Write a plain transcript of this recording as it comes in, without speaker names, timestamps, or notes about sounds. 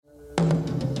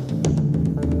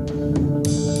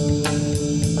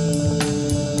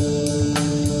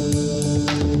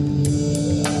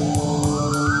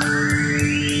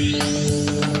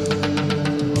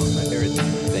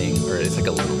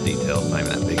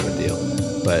of a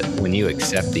deal. But when you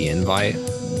accept the invite,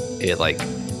 it like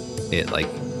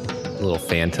a little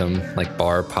phantom like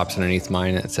bar pops underneath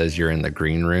mine. It says you're in the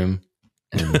green room.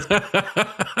 And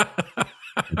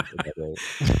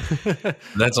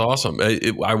That's awesome.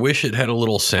 I wish it had a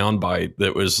little soundbite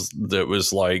that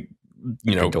was like,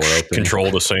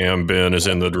 control to Sam. Ben is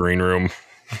in the green room.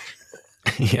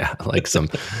 Yeah, like some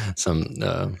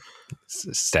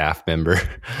staff member.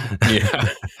 Yeah,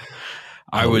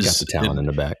 I was got the talent in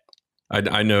the back.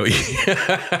 I know.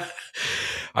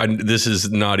 This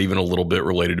is not even a little bit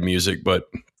related to music, but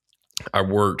I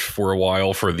worked for a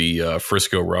while for the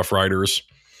Frisco Rough Riders.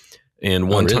 And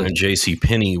one time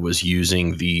JCPenney was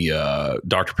using the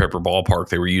Dr. Pepper ballpark.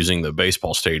 They were using the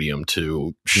baseball stadium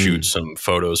to shoot some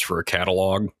photos for a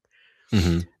catalog.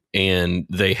 Mm-hmm. And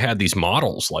they had these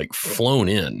models like flown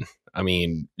in. I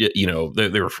mean,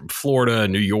 they were from Florida,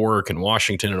 New York, and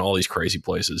Washington, and all these crazy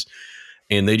places.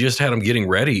 And they just had them getting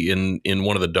ready in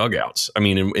one of the dugouts. I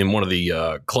mean, in one of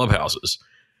the clubhouses.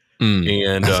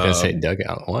 And I was going to say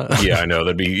dugout. What? Yeah, I know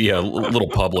that'd be a little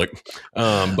public.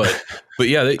 But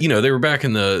yeah, they were back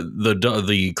in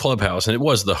the clubhouse, and it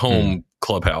was the home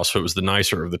clubhouse, so it was the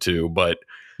nicer of the two. But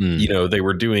they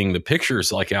were doing the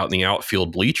pictures like out in the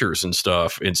outfield bleachers and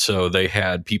stuff, and so they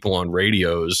had people on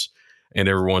radios, and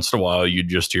every once in a while you'd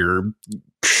just hear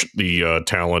the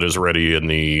talent is ready in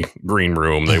the green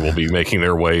room. They will be making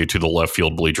their way to the left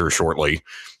field bleacher shortly.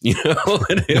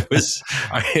 And it was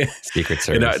Secret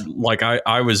Service. And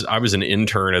I was an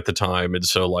intern at the time, and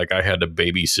so like I had to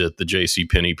babysit the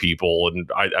JCPenney people,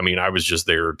 and I was just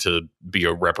there to be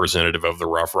a representative of the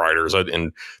Rough Riders.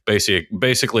 And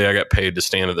basically, I got paid to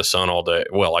stand in the sun all day.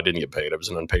 Well, I didn't get paid; it was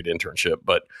an unpaid internship,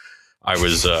 but I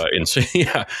was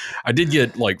I did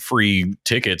get like free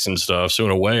tickets and stuff. So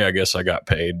in a way, I guess I got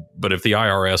paid. But if the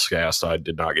IRS asked, I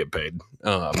did not get paid.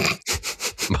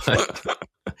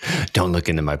 Don't look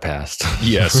into my past.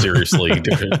 Yeah, seriously.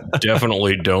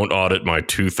 Definitely don't audit my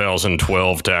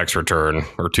 2012 tax return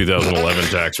or 2011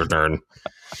 tax return.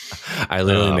 I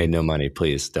literally made no money.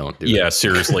 Please don't do it. Yeah,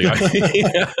 seriously.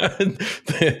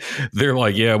 They're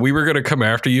like, yeah, we were going to come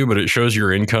after you, but it shows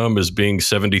your income as being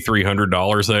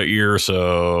 $7,300 that year.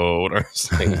 So I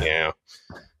was like, yeah.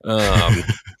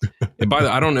 And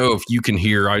I don't know if you can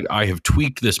hear, I have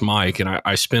tweaked this mic, and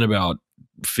I spent about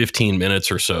 15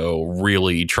 minutes or so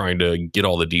really trying to get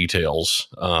all the details.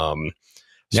 So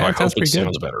I hope it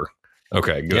sounds better.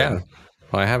 Okay, good. Yeah.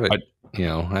 Well, I have it,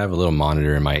 I have a little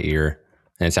monitor in my ear,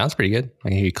 and it sounds pretty good. I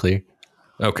can hear you clear.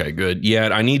 Okay, good. Yeah,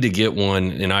 I need to get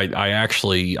one, and I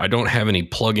don't have any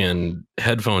plug-in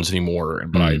headphones anymore,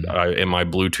 but and my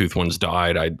Bluetooth ones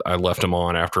died. I left them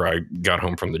on after I got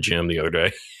home from the gym the other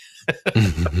day.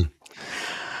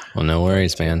 Well, no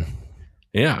worries, man.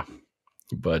 Yeah,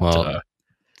 but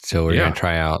so we're gonna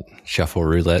try out Shuffle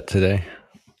Roulette today.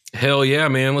 Hell yeah,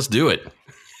 man! Let's do it.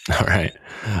 All right.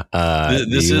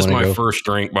 This is my first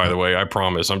drink, by the way. I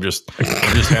promise. I'm just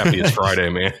happy it's Friday,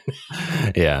 man.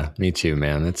 Yeah, me too,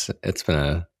 man. It's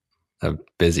been a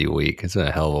busy week. It's been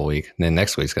a hell of a week. And then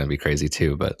next week's going to be crazy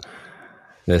too. But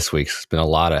this week's been a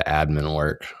lot of admin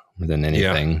work more than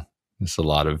anything. Yeah. It's a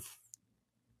lot of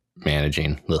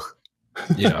managing. Ugh.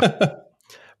 Yeah.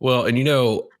 Well, and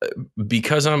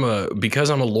because I'm a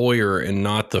lawyer and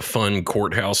not the fun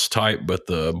courthouse type, but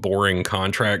the boring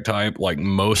contract type, like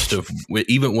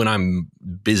even when I'm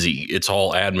busy, it's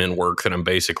all admin work that I'm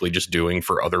basically just doing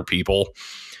for other people.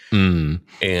 And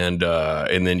then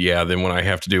then when I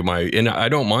have to do and I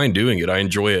don't mind doing it, I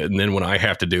enjoy it. And then when I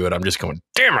have to do it, I'm just going,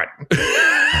 damn it.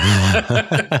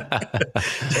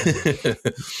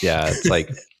 Yeah, it's like,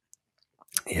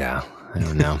 yeah. I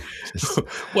don't know.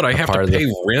 What, I have to pay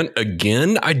rent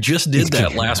again? I just did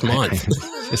that last month.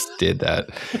 Just did that.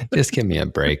 Just give me a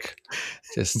break.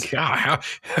 How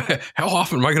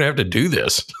often am I going to have to do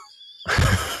this?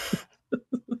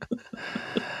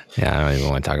 Yeah, I don't even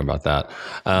want to talk about that.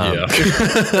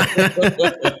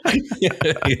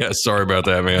 Yeah, sorry about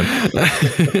that, man.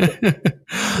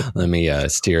 Let me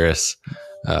steer us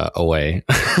away.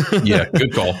 Yeah,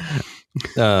 good call.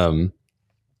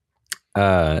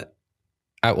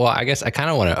 Well, I guess I kind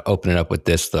of want to open it up with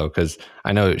this though, because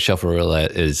I know Shuffle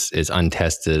Roulette is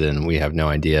untested and we have no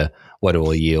idea what it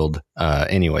will yield.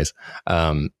 Anyways,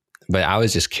 but I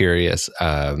was just curious,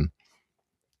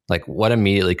 like what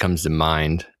immediately comes to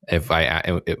mind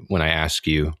when I ask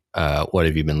you, what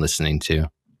have you been listening to?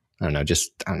 I don't know.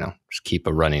 Just keep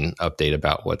a running update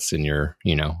about what's in your,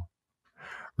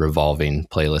 revolving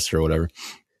playlist or whatever.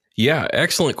 Yeah,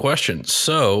 excellent question.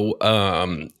 So,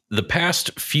 the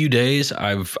past few days,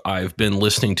 I've been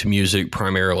listening to music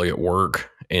primarily at work,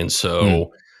 and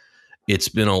so it's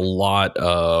been a lot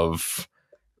of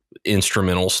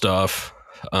instrumental stuff.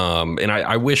 And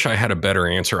I wish I had a better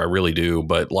answer. I really do.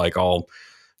 But like, I'll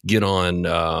get on,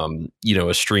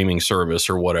 a streaming service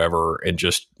or whatever and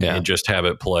just have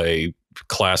it play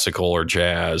classical or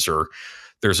jazz. Or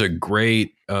there's a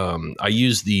great, I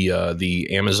use the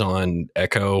Amazon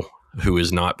Echo, who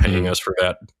is not paying us for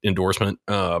that endorsement.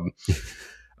 I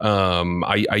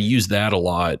use that a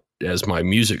lot as my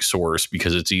music source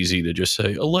because it's easy to just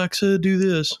say, Alexa, do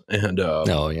this. And,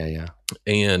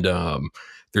 And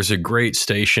there's a great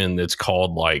station that's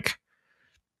called like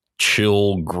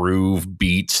Chill Groove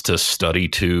Beats to Study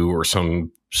To, or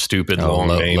some stupid long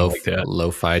name like that.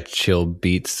 Lo-fi chill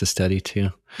beats to study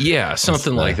to. Yeah,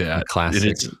 something like that.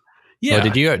 Classic. Yeah.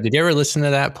 Did you ever listen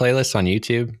to that playlist on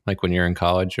YouTube, like when you're in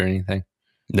college or anything?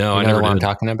 No, I never know what did. I'm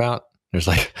talking about. There's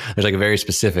like a very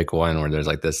specific one where there's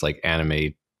like this like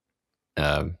anime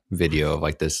video of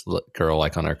like this girl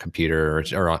like on her computer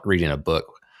or reading a book,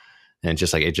 and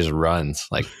it just runs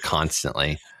like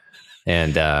constantly.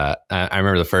 And I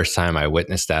remember the first time I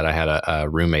witnessed that, I had a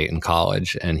roommate in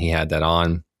college, and he had that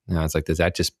on, and I was like, "Does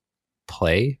that just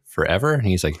play forever?" And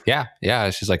he's like, "Yeah,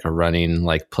 it's just like a running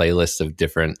like playlist of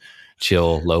different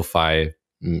chill lo-fi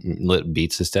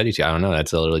beats to study to." I don't know.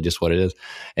 That's literally just what it is.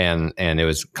 And it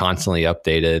was constantly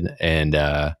updated. And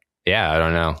I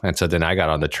don't know. And so then I got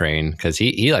on the train because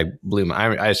he like blew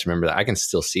my, I just remember that. I can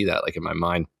still see that like in my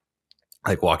mind,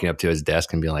 like walking up to his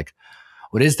desk and being like,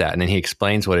 "What is that?" And then he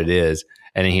explains what it is.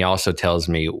 And then he also tells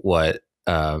me what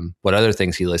other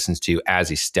things he listens to as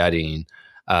he's studying.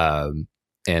 And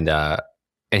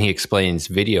he explains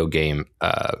video game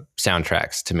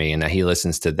soundtracks to me, and that he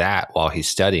listens to that while he's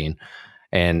studying.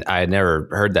 And I had never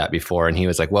heard that before. And he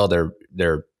was like, "Well,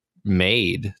 they're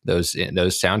made, those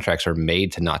soundtracks are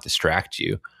made to not distract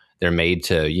you. They're made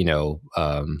to,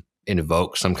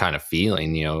 invoke some kind of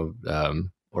feeling,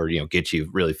 or, get you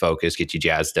really focused, get you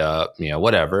jazzed up,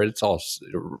 whatever. It's all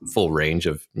full range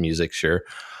of music, sure.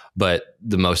 But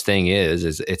the most thing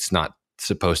is it's not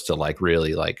supposed to like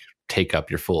really like take up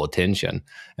your full attention.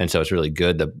 And so it's really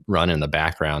good to run in the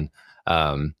background."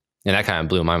 And that kind of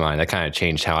blew my mind. That kind of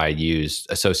changed how I used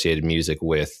associated music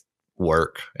with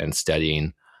work and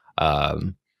studying.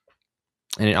 And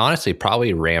it honestly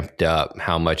probably ramped up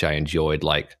how much I enjoyed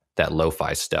like that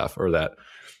lo-fi stuff, or that,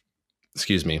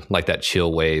 like that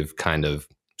chill wave kind of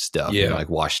stuff, like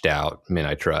Washed Out, Men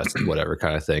I Trust, whatever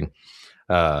kind of thing.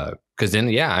 Cause then,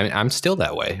 I'm still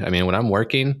that way. I mean, when I'm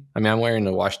working, I'm wearing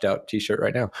a Washed Out t-shirt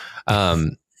right now.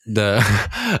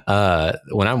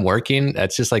 When I'm working,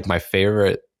 that's just like my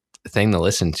favorite thing to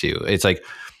listen to. It's like,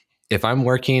 if I'm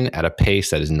working at a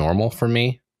pace that is normal for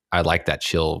me, I like that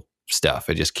chill stuff.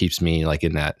 It just keeps me like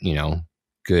in that,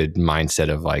 good mindset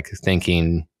of like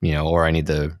thinking, or I need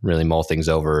to really mull things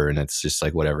over, and it's just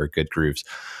like whatever, good grooves.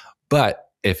 But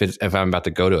if I'm about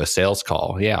to go to a sales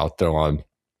call, I'll throw on,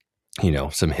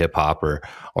 some hip hop or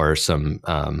some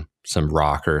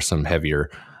rock or some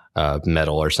heavier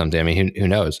metal or something. I mean, who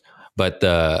knows? But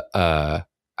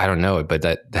I don't know, but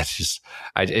that's just,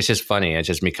 it's just funny. It's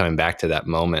just me coming back to that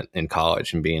moment in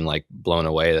college and being like blown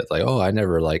away that like, I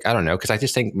never like, I don't know. Cause I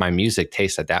just think my music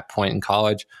taste at that point in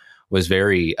college was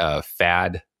very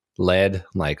fad led.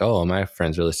 Like, my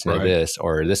friends are listening to this,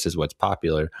 or this is what's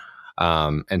popular.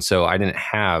 And so I didn't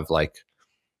have like,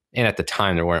 and at the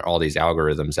time there weren't all these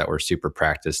algorithms that were super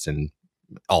practiced and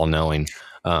all knowing,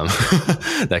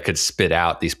 that could spit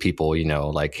out these people,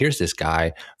 like, here's this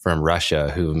guy from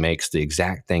Russia who makes the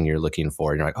exact thing you're looking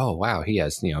for. And you're like, oh, wow, he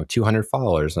has, 200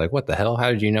 followers. Like, what the hell? How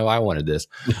did you know I wanted this?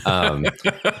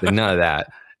 But none of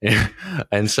that.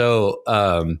 And so,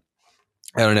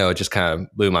 I don't know. It just kind of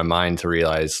blew my mind to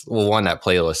realize, well, one, that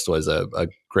playlist was a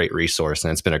great resource,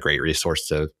 and it's been a great resource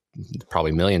to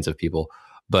probably millions of people.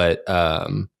 But,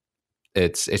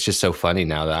 it's just so funny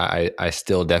now that I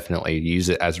still definitely use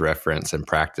it as reference and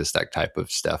practice that type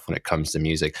of stuff when it comes to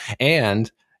music.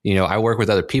 And, I work with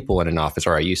other people in an office,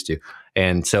 or I used to.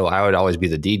 And so I would always be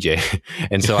the DJ.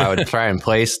 And so I would try and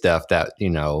play stuff that,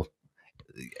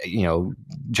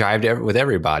 jived with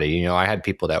everybody. I had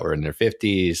people that were in their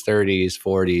 50s, 30s,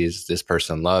 40s. This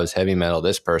person loves heavy metal.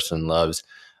 This person loves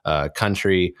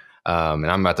country.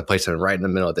 And I'm about to play something right in the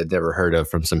middle that they'd never heard of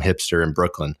from some hipster in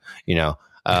Brooklyn,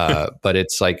 but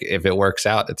it's like, if it works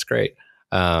out, it's great.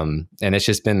 And it's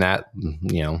just been that,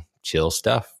 chill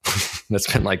stuff.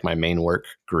 That's been like my main work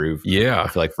groove. Yeah. I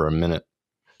feel like for a minute.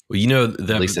 Well,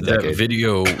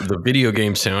 the video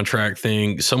game soundtrack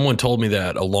thing, someone told me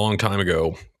that a long time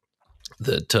ago,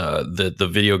 that the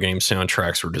video game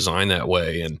soundtracks were designed that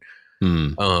way. And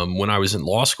when I was in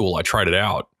law school, I tried it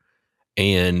out.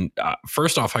 And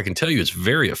first off, I can tell you it's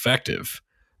very effective.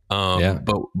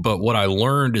 But what I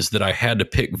learned is that I had to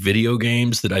pick video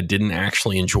games that I didn't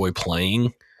actually enjoy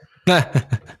playing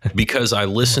because I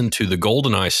listened to the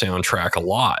GoldenEye soundtrack a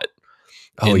lot.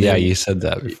 Oh, and you said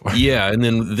that before. Yeah. And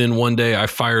then one day I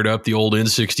fired up the old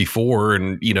N64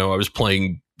 and, I was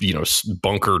playing,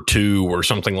 Bunker 2 or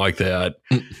something like that.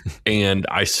 And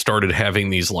I started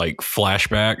having these like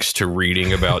flashbacks to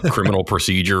reading about criminal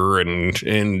procedure and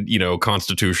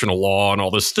constitutional law and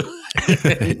all this stuff.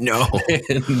 No.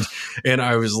 And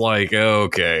I was like,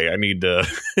 okay, I need to.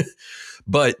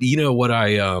 But what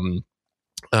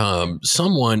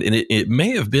someone, and it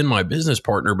may have been my business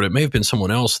partner, but it may have been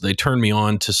someone else. They turned me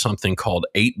on to something called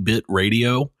 8-bit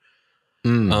radio.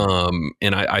 And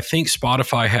I think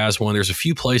Spotify has one. There's a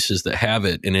few places that have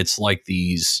it, and it's like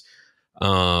these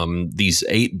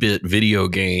 8-bit video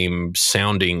game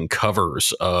sounding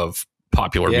covers of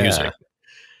popular music.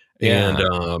 Yeah.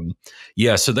 And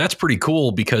so that's pretty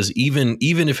cool because even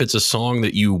if it's a song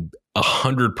that you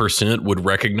 100% would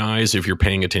recognize if you're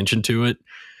paying attention to it,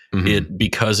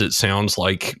 because it sounds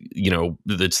like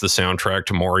it's the soundtrack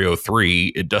to Mario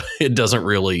 3. It doesn't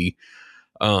really.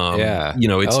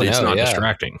 It's not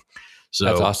distracting. So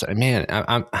that's awesome, man.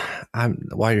 I'm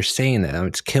while you're saying that,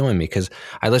 it's killing me because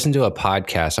I listened to a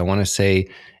podcast. I want to say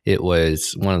it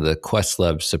was one of the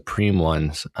Questlove Supreme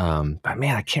ones, but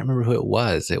man, I can't remember who it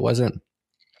was. It wasn't.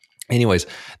 Anyways,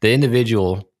 the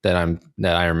individual that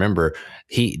I remember,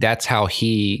 that's how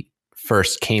he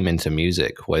first came into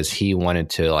music. Was he wanted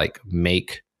to like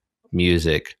make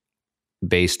music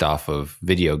based off of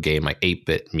video game, like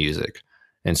 8-bit music.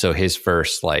 And so his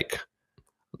first like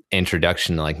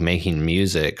introduction to like making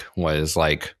music was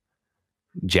like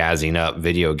jazzing up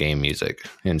video game music.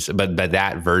 And so, but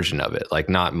that version of it, like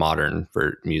not modern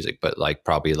for music, but like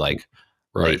probably like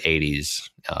late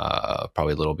 80s,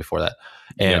 probably a little before that.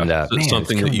 And man,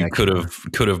 something that you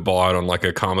could have bought on like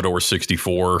a Commodore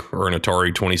 64 or an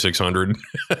Atari 2600.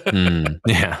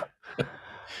 Yeah,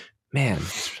 man.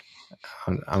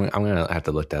 I'm gonna have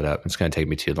to look that up. It's gonna take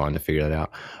me too long to figure that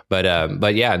out.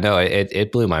 But yeah, no,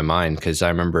 it blew my mind because I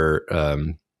remember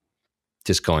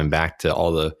just going back to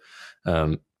all the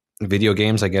video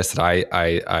games. I guess that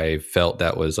I felt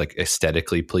that was like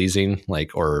aesthetically pleasing,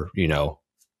 like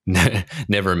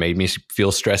never made me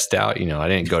feel stressed out. I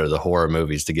didn't go to the horror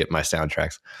movies to get my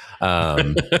soundtracks,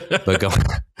 but like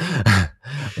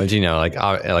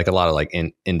a lot of like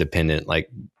independent like.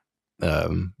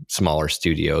 Smaller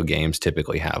studio games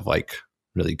typically have like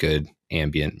really good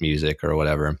ambient music or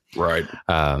whatever. Right.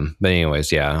 But anyways,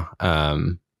 that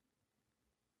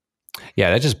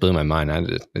just blew my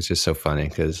mind. It's just so funny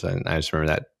because I just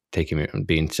remember that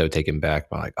being so taken back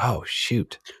by like, oh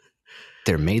shoot,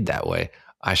 they're made that way.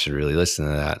 I should really listen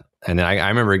to that. And then I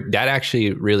remember that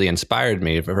actually really inspired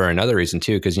me for another reason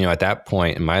too, because at that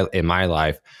point in my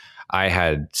life, I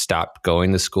had stopped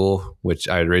going to school, which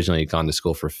I had originally gone to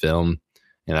school for film,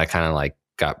 and I kind of like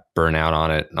got burnt out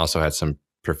on it, and also had some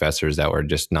professors that were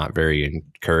just not very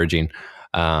encouraging.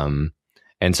 And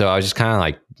so I was just kind of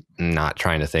like not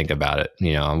trying to think about it.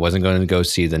 I wasn't going to go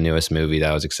see the newest movie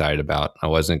that I was excited about. I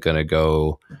wasn't going to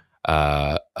go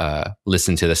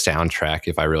listen to the soundtrack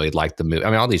if I really liked the movie. I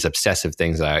mean, all these obsessive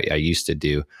things that I used to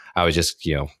do, I was just,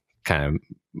 kind of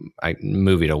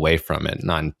moving away from it.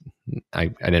 I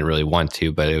didn't really want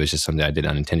to, but it was just something I did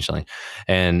unintentionally.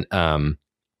 And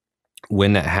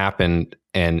when that happened,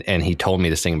 and he told me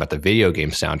this thing about the video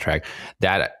game soundtrack,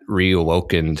 that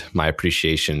reawakened my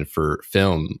appreciation for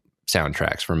film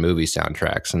soundtracks, for movie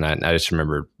soundtracks. And I just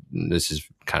remember, this is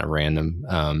kind of random.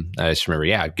 I just remember,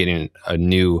 getting a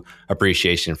new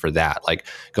appreciation for that, like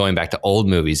going back to old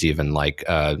movies, even like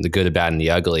The Good, the Bad, and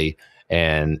the Ugly,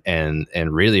 and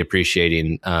really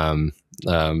appreciating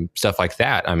stuff like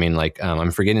that. I mean, like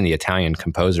I'm forgetting the Italian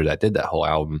composer that did that whole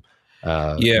album.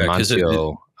 Because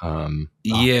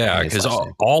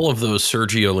all of those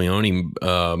Sergio Leone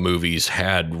movies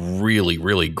had really,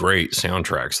 really great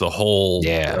soundtracks. The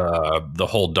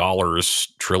whole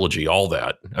Dollars trilogy, all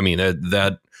that. I mean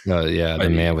the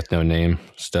Man with No Name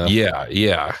stuff.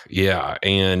 Yeah,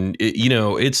 and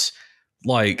it's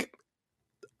like,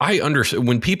 I understand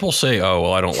when people say, "Oh,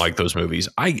 well, I don't like those movies."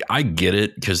 I get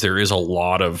it, because there is a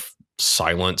lot of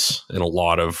silence and a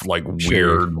lot of like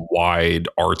weird, wide,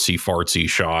 artsy fartsy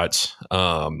shots.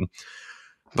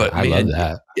 But I love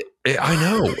that. I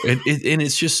know, and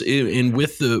it's just, and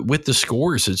with the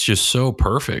scores, it's just so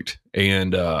perfect,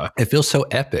 and it feels so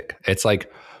epic. It's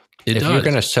like if you're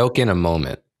going to soak in a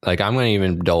moment, like I'm going to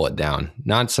even dull it down,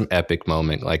 not some epic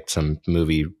moment like some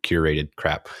movie curated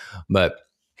crap, but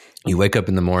you wake up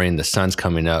in the morning, the sun's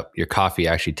coming up, your coffee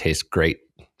actually tastes great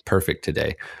perfect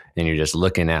today. And you're just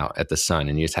looking out at the sun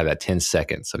and you just have that 10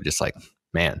 seconds of just like,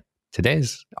 man,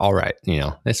 today's all right.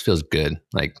 This feels good.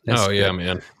 Like, yeah,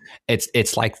 man.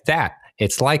 It's like that.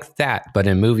 It's like that, but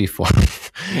in movie form.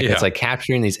 Yeah. It's like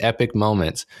capturing these epic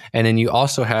moments. And then you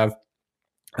also have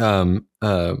a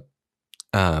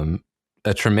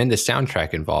tremendous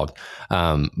soundtrack involved.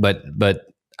 But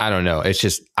I don't know. It's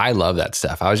just, I love that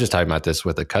stuff. I was just talking about this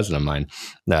with a cousin of mine,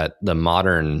 that the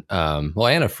modern, and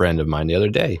a friend of mine the other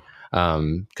day,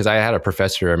 because I had a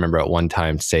professor, I remember at one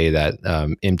time, say that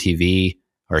MTV,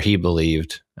 or he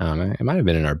believed, it might have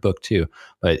been in our book too,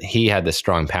 but he had this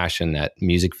strong passion that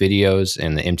music videos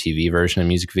and the MTV version of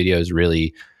music videos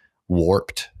really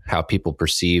warped how people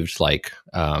perceived like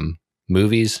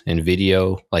movies and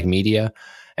video, like media.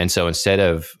 And so instead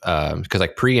of, because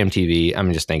like pre-MTV,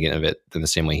 I'm just thinking of it in the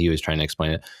same way he was trying to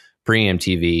explain it.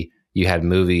 Pre-MTV, you had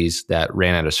movies that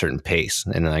ran at a certain pace,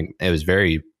 and like it was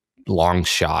very long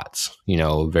shots,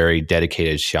 very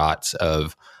dedicated shots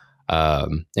of,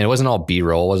 and it wasn't all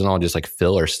B-roll, it wasn't all just like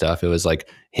filler stuff. It was like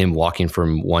him walking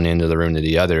from one end of the room to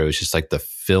the other. It was just like the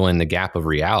fill in the gap of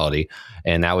reality,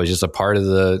 and that was just a part of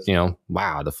the,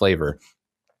 the flavor.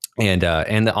 And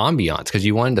the ambiance, because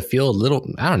you wanted to feel a little,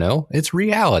 I don't know, it's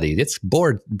reality. It's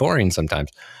boring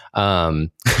sometimes. And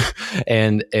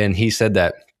he said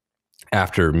that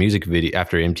after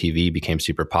MTV became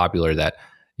super popular, that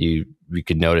you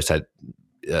could notice that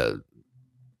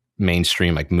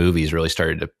mainstream like movies really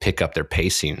started to pick up their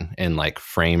pacing and like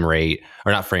frame rate,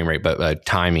 or not frame rate, but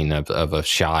timing of a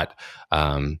shot.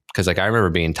 Because like I remember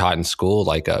being taught in school,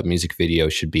 like a music video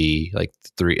should be like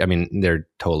 3. I mean, they're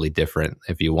totally different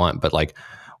if you want, but like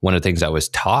one of the things I was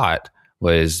taught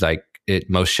was like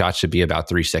most shots should be about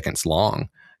 3 seconds long,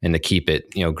 and to keep it,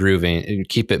 grooving,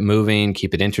 keep it moving,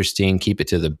 keep it interesting, keep it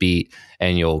to the beat,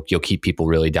 and you'll keep people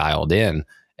really dialed in.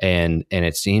 And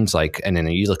it seems like, and then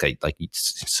you look at like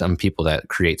some people that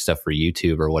create stuff for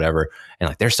YouTube or whatever, and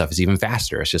like their stuff is even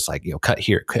faster. It's just like, cut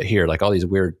here, like all these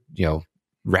weird,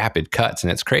 rapid cuts,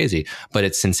 and it's crazy, but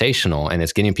it's sensational and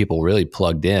it's getting people really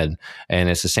plugged in. And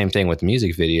it's the same thing with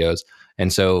music videos.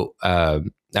 And so I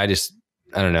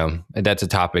don't know, that's a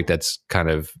topic that's kind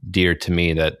of dear to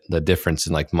me, that the difference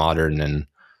in like modern and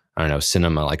I don't know,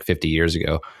 cinema like 50 years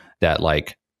ago, that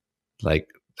like,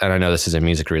 and I know this isn't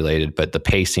music related, but the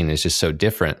pacing is just so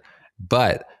different.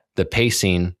 But the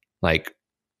pacing like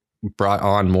brought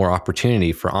on more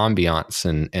opportunity for ambiance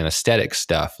and aesthetic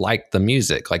stuff, like the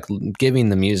music, like giving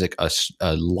the music a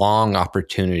long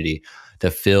opportunity to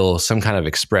fill some kind of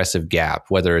expressive gap,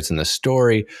 whether it's in the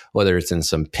story, whether it's in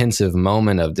some pensive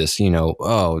moment of this,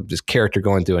 this character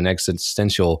going through an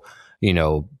existential,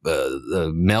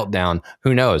 meltdown.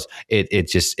 Who knows?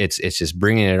 It's just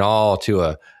bringing it all to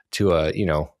a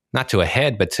not to a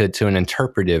head, but to an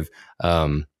interpretive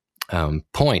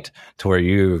point, to where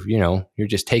you're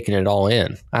just taking it all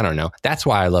in. I don't know. That's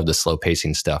why I love the slow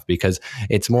pacing stuff, because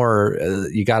it's more,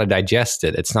 you got to digest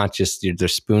it. It's not just they're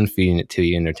spoon feeding it to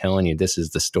you and they're telling you this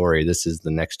is the story, this is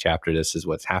the next chapter, this is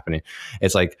what's happening.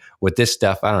 It's like with this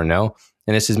stuff, I don't know.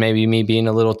 And this is maybe me being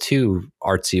a little too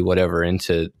artsy, whatever,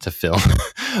 into film.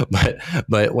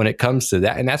 but when it comes to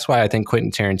that, and that's why I think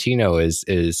Quentin Tarantino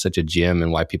is such a gem,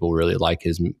 and why people really like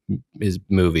his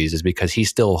movies, is because he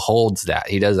still holds that.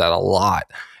 He does that a lot,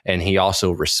 and he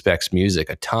also respects music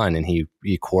a ton, and he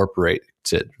incorporates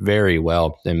it very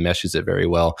well and meshes it very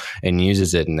well and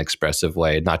uses it in an expressive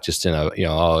way, not just in a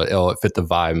it fit the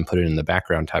vibe and put it in the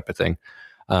background type of thing.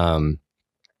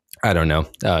 I don't know.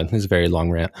 It's a very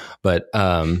long rant, but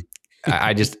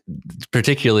I just,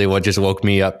 particularly what just woke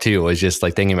me up too was just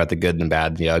like thinking about the good and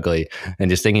bad and the ugly, and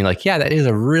just thinking like, yeah, that is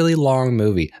a really long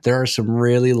movie. There are some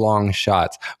really long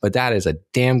shots, but that is a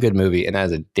damn good movie, and that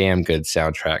is a damn good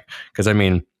soundtrack. Because I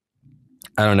mean,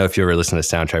 I don't know if you ever listen to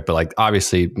the soundtrack, but like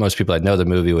obviously most people that know the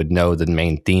movie would know the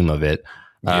main theme of it.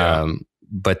 Yeah.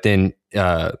 But then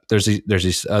there's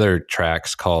these other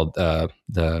tracks called the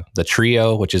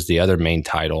Trio, which is the other main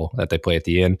title that they play at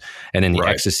the end, and then the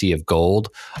Ecstasy of Gold.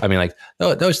 I mean, like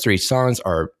those 3 songs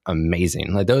are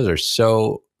amazing. Like those are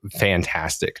so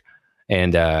fantastic.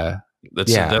 And I don't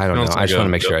know. I just want to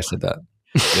make sure I said that.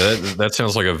 Yeah, that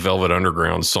sounds like a Velvet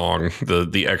Underground song,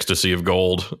 the Ecstasy of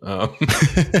Gold.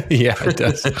 Yeah, it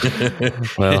does.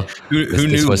 Well, who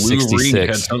knew Lou Reed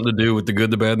had something to do with the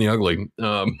good, the bad, and the ugly?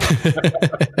 Well,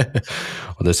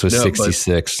 this was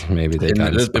 66. Maybe they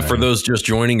got inspired. For those just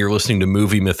joining, you're listening to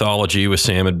Movie Mythology with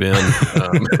Sam and Ben.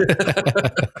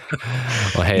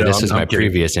 Well, hey, this is my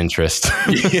previous interest.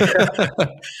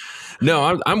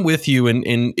 No, I'm with you, and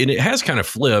it has kind of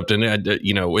flipped, and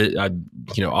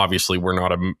obviously we're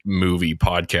not a movie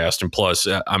podcast, and plus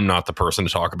I'm not the person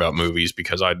to talk about movies,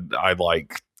 because I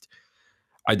like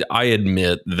I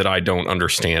admit that I don't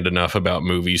understand enough about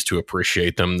movies to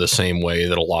appreciate them the same way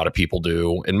that a lot of people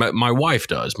do. And my wife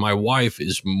does. My wife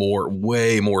is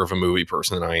way more of a movie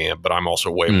person than I am, but I'm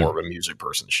also way more of a music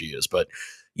person than she is. But,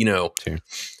 you know, sure.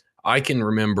 I can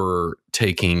remember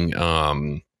taking,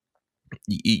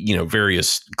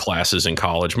 various classes in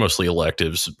college, mostly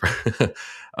electives.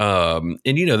 And,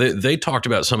 they talked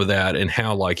about some of that and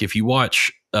how, like, if you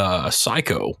watch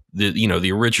Psycho,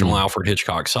 the original Alfred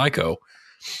Hitchcock Psycho,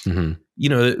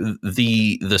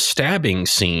 the stabbing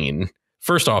scene.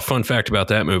 First off, fun fact about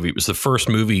that movie, it was the first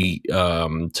movie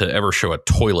to ever show a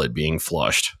toilet being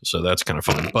flushed. So that's kind of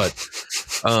fun.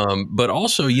 But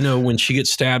also, when she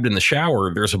gets stabbed in the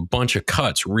shower, there's a bunch of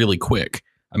cuts really quick.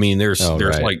 I mean, there's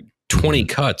like 20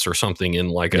 cuts or something in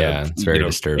like it's very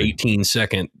disturbing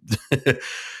 18-second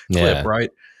clip, right?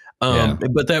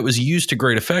 But that was used to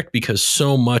great effect because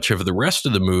so much of the rest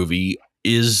of the movie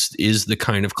is the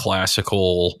kind of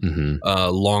classical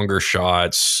longer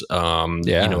shots, a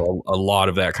lot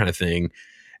of that kind of thing.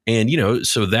 And,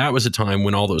 so that was a time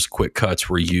when all those quick cuts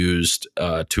were used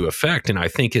to effect. And I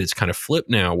think it's kind of flipped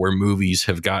now where movies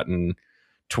have gotten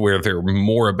to where they're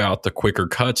more about the quicker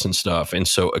cuts and stuff. And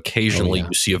so occasionally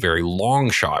you see a very long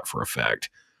shot for effect.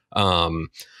 And,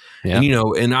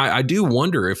 I do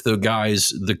wonder if the guys,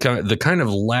 the kind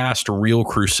of last real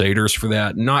crusaders for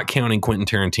that, not counting Quentin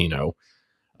Tarantino,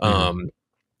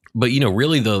 but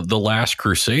really the last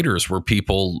crusaders were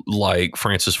people like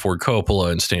Francis Ford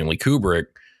Coppola and Stanley Kubrick.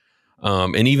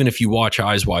 And even if you watch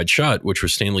Eyes Wide Shut, which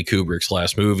was Stanley Kubrick's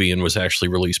last movie and was actually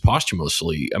released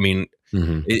posthumously, I mean,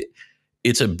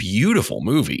 it's a beautiful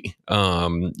movie.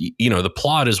 The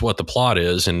plot is what the plot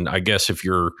is. And I guess if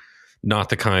you're not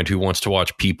the kind who wants to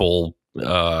watch people,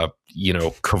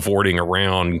 cavorting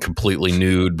around completely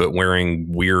nude, but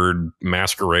wearing weird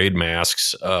masquerade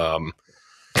masks,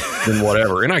 then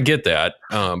whatever. And I get that.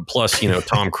 Plus,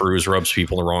 Tom Cruise rubs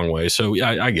people the wrong way. So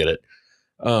I get it.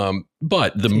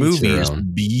 But the movie is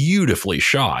beautifully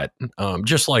shot.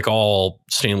 Just like all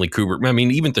Stanley Kubrick. I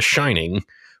mean, even The Shining,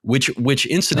 which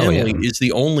incidentally is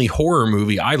the only horror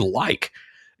movie I like.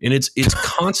 And it's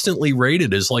constantly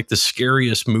rated as like the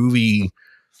scariest movie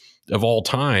of all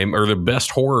time or the best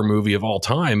horror movie of all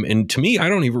time. And to me, I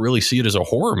don't even really see it as a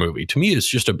horror movie. To me, it's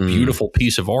just a beautiful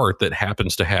piece of art that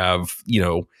happens to have,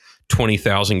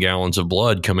 20,000 gallons of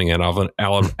blood coming out of an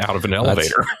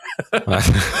elevator.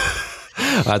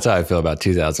 That's how I feel about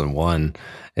 2001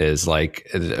 is like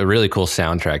a really cool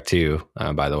soundtrack too,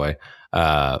 by the way.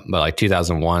 But like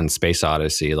 2001 Space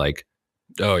Odyssey, like,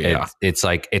 oh yeah, it's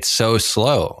like, it's so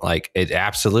slow. Like it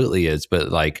absolutely is. But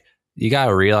like, you got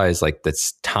to realize like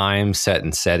this time set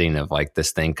and setting of like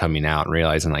this thing coming out and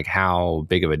realizing like how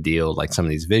big of a deal, like some of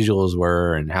these visuals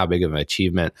were and how big of an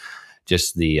achievement,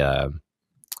 just I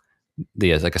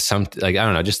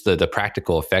don't know, just the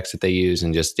practical effects that they use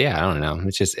and just, I don't know.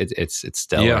 It's just, it's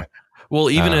stellar. Yeah. Well,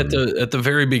 even at the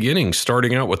very beginning,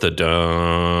 starting out with the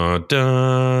da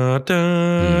da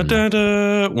da da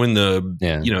da, when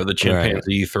the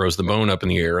chimpanzee throws the bone up in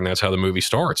the air, and that's how the movie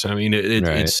starts. I mean,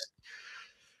 it's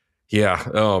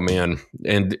oh man,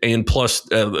 and plus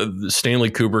Stanley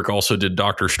Kubrick also did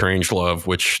Dr. Strangelove,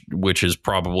 which is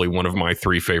probably one of my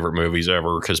 3 favorite movies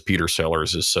ever because Peter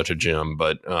Sellers is such a gem,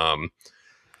 but.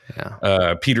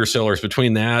 Peter Sellers,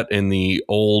 between that and the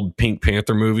old Pink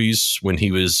Panther movies when he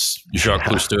was Jacques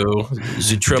Cousteau,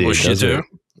 the troubleshooter,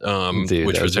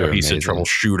 which was how he said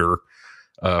troubleshooter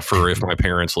for if my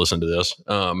parents listen to this.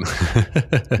 I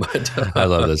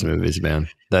love those movies, man.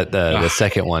 The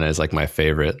second one is like my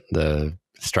favorite. The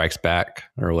Strikes Back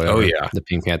or whatever. Oh yeah, the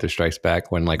Pink Panther Strikes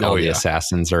Back when like all the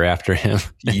assassins are after him.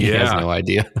 He has no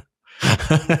idea.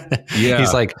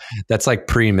 He's like, that's like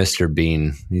pre Mr.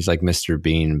 Bean. He's like Mr.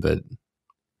 Bean, but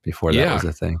before that was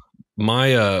a thing.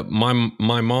 My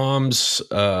mom's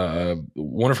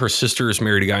one of her sisters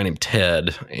married a guy named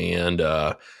Ted, and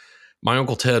my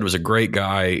Uncle Ted was a great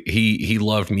guy. He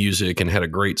loved music and had a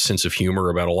great sense of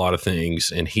humor about a lot of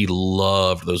things, and he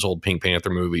loved those old Pink Panther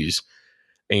movies.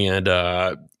 And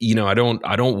I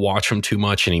don't watch them too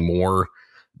much anymore,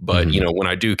 but when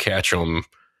I do catch them.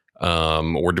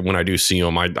 Or when I do see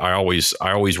them, I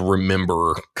always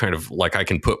remember kind of like I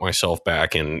can put myself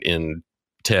back in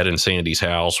Ted and Sandy's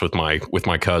house with my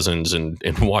cousins and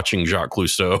watching Jacques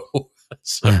Cousteau.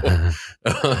 So,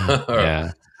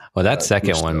 yeah. Well, that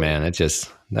second one, man, I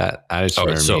just remember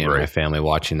me and my family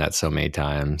watching that so many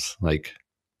times. Like,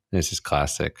 this is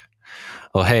classic.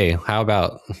 Well, hey, how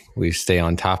about we stay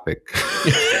on topic?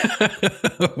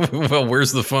 Well,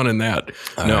 where's the fun in that?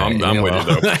 No, right, I'm with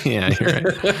you though. Yeah, you're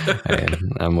right. Hey,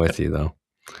 I'm with you though.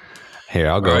 Here,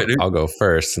 I'll go. Right, I'll go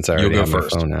first since I already have my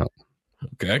phone out.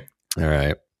 Okay. All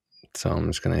right. So I'm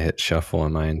just going to hit shuffle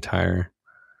in my entire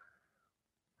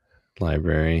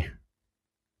library.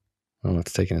 Oh,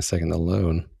 it's taking a second to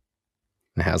load.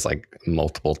 It has like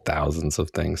multiple thousands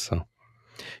of things. So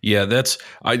yeah, that's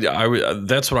what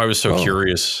I was so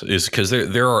curious, is because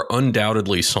there are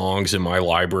undoubtedly songs in my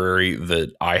library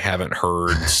that I haven't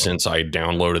heard since I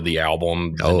downloaded the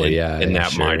album. And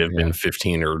that might have been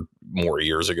 15 or more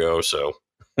years ago. So,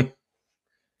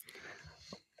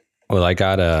 well, I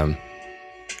got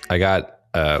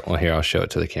well, here, I'll show it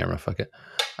to the camera. Fuck it.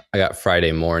 I got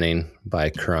Friday Morning by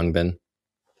Khruangbin.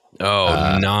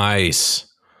 Oh, nice.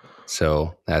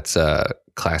 So that's a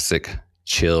classic,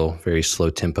 chill, very slow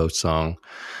tempo song.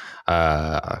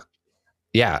 Yeah,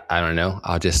 I don't know.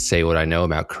 I'll just say what I know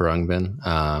about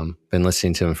Khruangbin. Been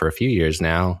listening to him for a few years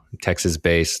now.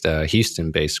 Texas-based,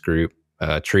 Houston-based group,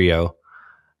 trio.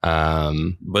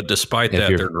 But despite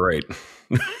that, they're great.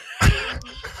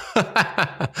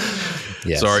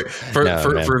 Yes. Sorry for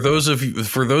those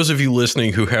of you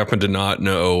listening who happen to not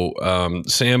know,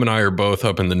 Sam and I are both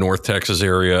up in the North Texas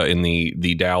area, in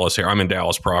the Dallas area. I'm in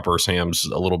Dallas proper. Sam's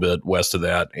a little bit west of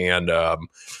that, and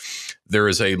there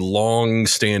is a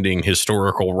long-standing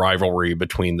historical rivalry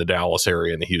between the Dallas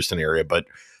area and the Houston area. But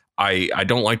I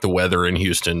don't like the weather in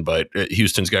Houston, but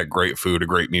Houston's got great food, a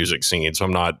great music scene. So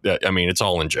I'm not. I mean, it's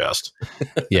all in jest.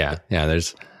 yeah.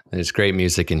 There's great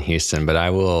music in Houston, but I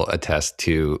will attest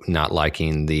to not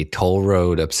liking the toll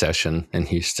road obsession in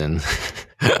Houston.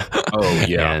 Oh,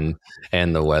 yeah.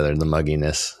 And the weather, the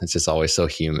mugginess. It's just always so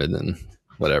humid and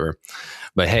whatever.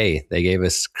 But hey, they gave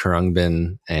us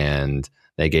Khruangbin, and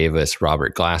they gave us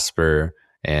Robert Glasper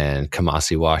and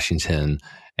Kamasi Washington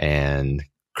and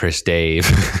Chris Dave.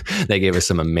 They gave us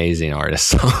some amazing artists.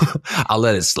 So I'll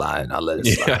let it slide.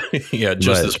 Yeah,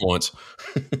 this once.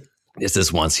 It's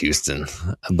this once, Houston,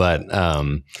 but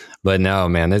no,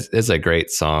 man, it's a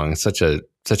great song. It's such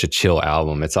a chill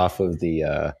album. It's off of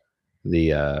the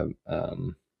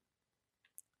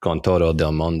Con Todo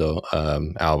del Mundo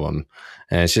album,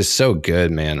 and it's just so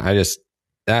good, man. I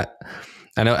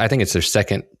think it's their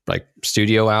second like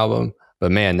studio album,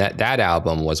 but man, that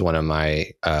album was one of my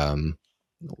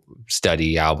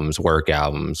study albums, work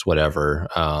albums, whatever,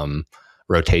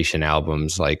 rotation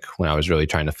albums. Like when I was really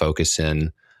trying to focus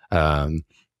in.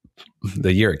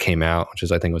 The year it came out, which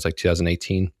is, I think it was like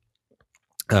 2018,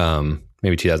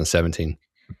 maybe 2017,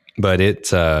 but it's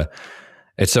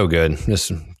so good.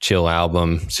 This chill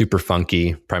album, super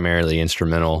funky, primarily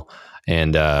instrumental.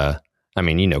 And, I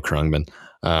mean, Khruangbin.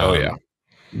 Oh yeah,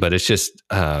 but it's just,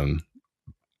 yeah,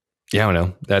 I don't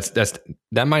know.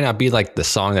 That might not be like the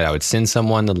song that I would send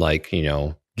someone to, like,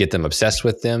 get them obsessed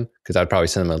with them. 'Cause I'd probably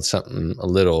send them something a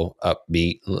little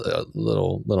upbeat, a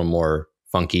little more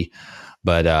funky,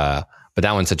 but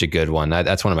that one's such a good one.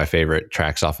 That's one of my favorite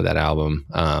tracks off of that album.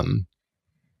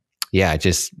 Yeah, it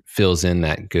just fills in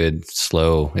that good,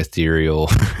 slow, ethereal,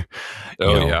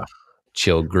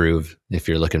 chill groove if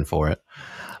you're looking for it.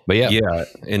 But yeah.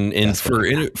 And for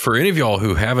any of y'all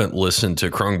who haven't listened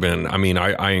to Khruangbin, I mean,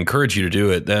 I encourage you to do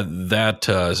it.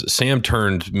 That Sam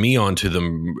turned me onto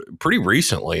them pretty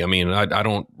recently. I mean, I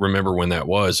don't remember when that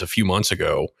was, a few months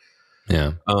ago.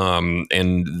 Yeah.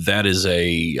 And that is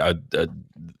a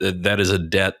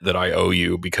debt that I owe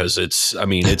you, because it's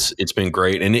been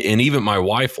great. And even my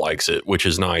wife likes it, which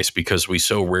is nice, because we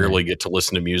so rarely get to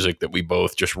listen to music that we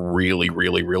both just really,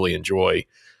 really, really enjoy.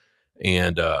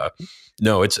 And,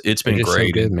 no, it's been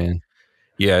great. So good, man.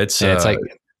 Yeah. It's like,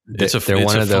 it's a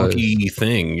funky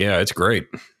thing. Yeah. It's great.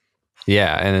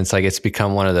 Yeah. And it's like, it's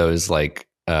become one of those, like,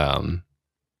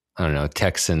 I don't know,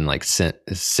 Texan like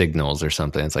signals or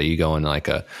something. It's like you go into like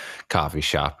a coffee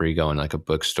shop, or you go in like a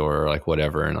bookstore or like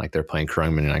whatever, and like they're playing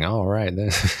Khruangbin, and you're like, oh, all right,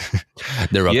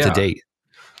 they're up to date.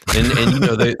 And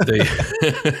they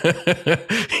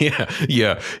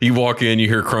yeah. You walk in, you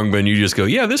hear Khruangbin, you just go,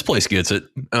 yeah, this place gets it.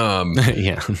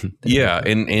 Yeah.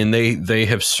 And they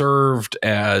have served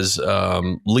as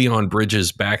Leon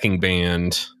Bridges' backing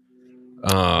band.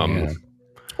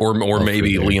 Or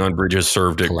maybe Leon Bridges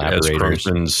served as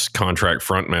Khruangbin's contract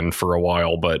frontman for a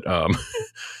while, but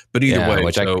either way,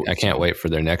 which I can't wait for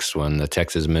their next one, the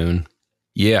Texas Moon.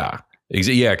 Yeah,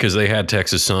 because they had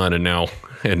Texas Sun, and now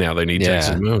they need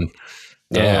Texas Moon.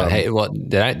 Yeah. Hey, well,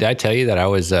 did I tell you that I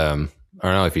was? I don't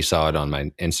know if you saw it on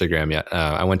my Instagram yet.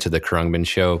 I went to the Khruangbin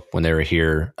show when they were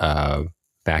here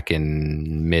back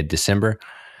in mid-December,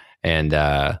 and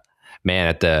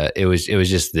man, it was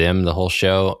just them the whole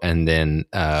show, and then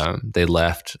they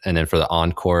left, and then for the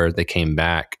encore they came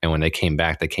back, and when they came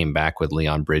back with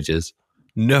Leon Bridges.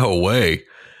 No way.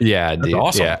 Yeah, That's dude.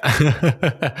 awesome.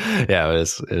 Yeah, yeah. It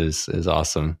was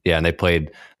awesome. Yeah, and they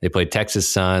played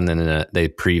Texas Sun, and then they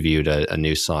previewed a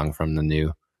new song from the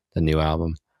new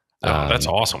album. Oh, that's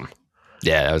awesome.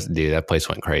 Yeah, that place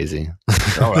went crazy.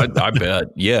 Oh, I bet.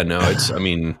 Yeah, no, I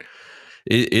mean,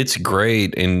 it's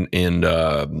great, and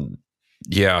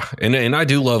yeah, and I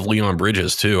do love Leon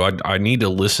Bridges too. I need to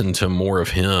listen to more of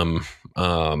him.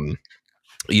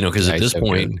 Because at this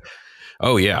point. Good.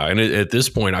 Oh, yeah. And at this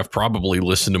point, I've probably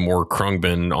listened to more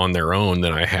Khruangbin on their own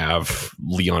than I have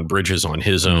Leon Bridges on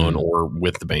his own or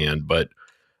with the band. But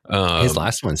his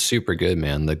last one's super good,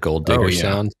 man. The Gold Digger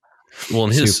sound. Well,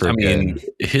 and his, I mean,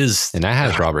 and that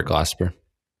has Robert Glasper,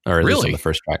 or at least on the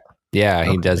first track. Yeah,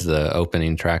 he does the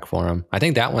opening track for him. I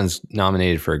think that one's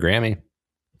nominated for a Grammy,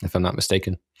 if I'm not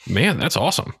mistaken. Man, that's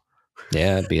awesome.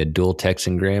 Yeah, it'd be a dual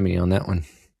Texan Grammy on that one.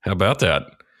 How about that?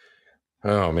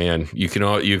 Oh man, you can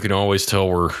always tell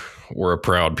we're a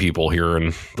proud people here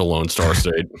in the Lone Star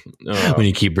State. When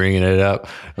you keep bringing it up,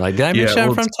 like, did I mention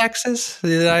I'm from Texas?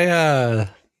 Did I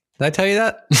tell you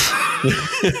that?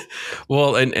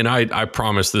 Well, and I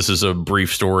promise this is a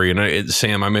brief story. And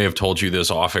Sam, I may have told you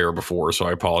this off air before, so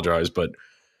I apologize. But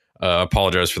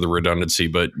apologize for the redundancy.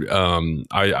 But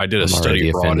I did a study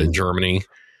abroad in Germany,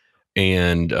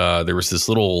 and there was this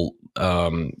little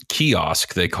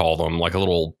kiosk, they call them, like a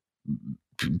little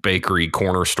bakery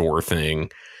corner store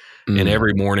thing. And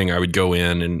every morning I would go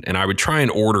in and I would try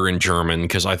and order in German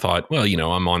because I thought, well,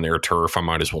 I'm on their turf. I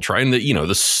might as well try. And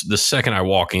the second I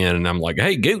walk in and I'm like,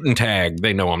 hey, Guten Tag,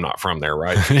 they know I'm not from there,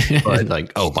 right? But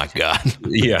like, oh my God.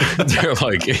 Yeah. They're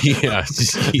like, yeah.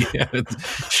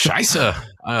 Scheisse.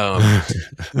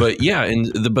 But yeah.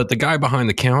 But the guy behind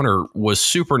the counter was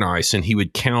super nice, and he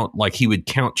would count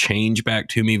change back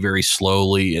to me very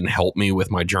slowly and help me with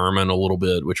my German a little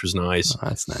bit, which was nice. Oh,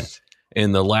 that's nice.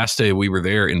 And the last day we were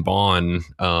there in Bonn,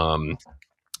 I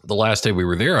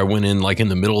went in like in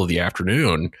the middle of the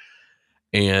afternoon,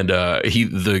 and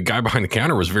the guy behind the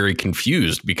counter was very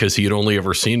confused because he had only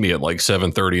ever seen me at like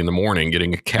 7:30 in the morning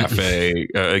getting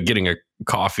getting a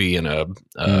coffee and a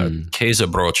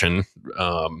Käsebrötchen,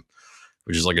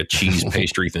 which is like a cheese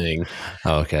pastry thing.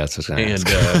 Oh, okay, that's what's going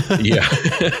on. Yeah,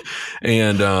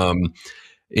 and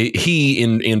he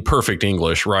in perfect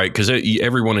English, right? Because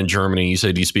everyone in Germany, you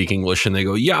say, do you speak English? And they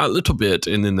go, yeah, a little bit.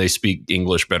 And then they speak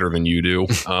English better than you do.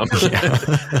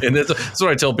 And that's what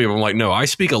I tell people. I'm like, no, I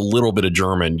speak a little bit of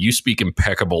German. You speak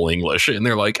impeccable English. And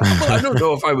they're like, well, I don't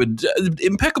know if I would.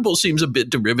 Impeccable seems a bit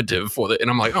derivative for that. And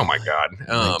I'm like, oh my God.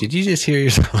 Like, did you just hear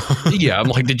yourself? Yeah. I'm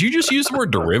like, did you just use the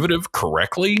word derivative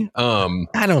correctly?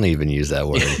 I don't even use that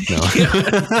word. No.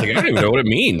 Like, I don't even know what it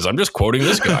means. I'm just quoting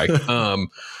this guy.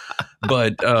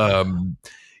 But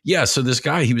yeah, so this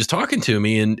guy, he was talking to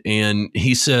me and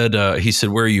he said,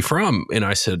 where are you from? And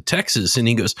I said, Texas. And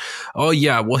he goes, oh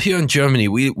yeah, well, here in Germany,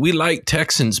 we like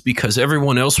Texans because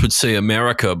everyone else would say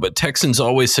America, but Texans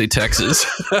always say Texas.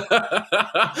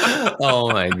 Oh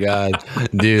my God,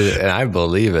 dude. And I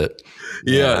believe it.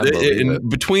 Yeah. And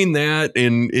between that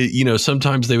and,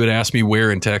 sometimes they would ask me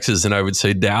where in Texas, and I would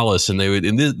say Dallas, and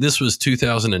this was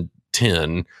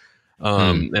 2010.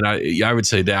 And I would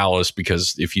say Dallas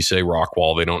because if you say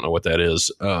Rockwall, they don't know what that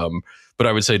is. But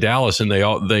I would say Dallas, and they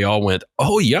all went,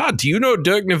 oh yeah, do you know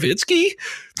Dirk Nowitzki?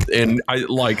 And I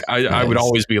would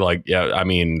always be like, yeah, I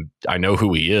mean, I know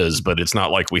who he is, but it's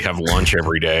not like we have lunch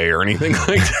every day or anything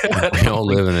like that. We don't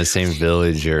live in the same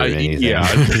village or anything. Yeah,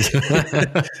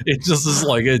 it just is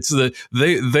like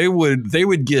they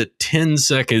would get 10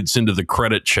 seconds into the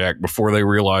credit check before they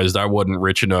realized I wasn't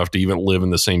rich enough to even live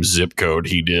in the same zip code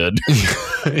he did.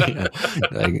 Yeah.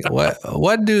 Like,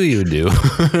 what do you do?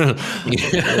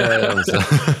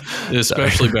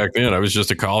 Especially back then, I was just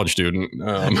a college student.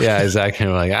 Yeah, exactly.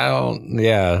 Like,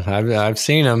 I've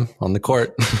seen him on the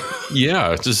court.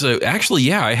 Yeah, just actually,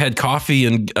 yeah, I had coffee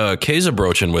and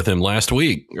Käsebrötchen with him last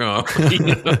week.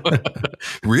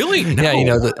 Really?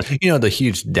 No. Yeah, the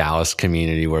huge Dallas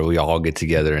community where we all get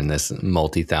together in this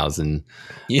multi-thousand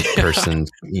person,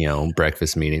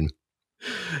 breakfast meeting.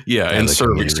 Yeah, and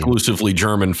serve exclusively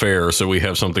German fare, so we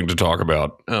have something to talk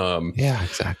about. Yeah,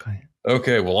 exactly.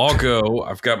 Okay, well, I'll go.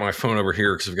 I've got my phone over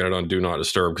here because I've got it on Do Not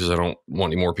Disturb because I don't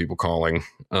want any more people calling.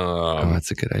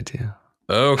 That's a good idea.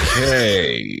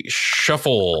 Okay,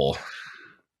 shuffle.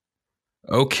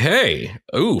 Okay.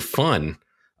 Ooh, fun.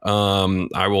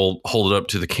 I will hold it up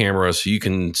to the camera so you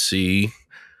can see.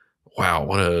 Wow,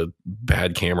 what a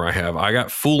bad camera I have. I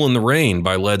got Fool in the Rain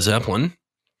by Led Zeppelin.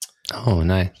 Oh,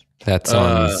 nice. That's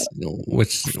on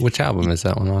which album is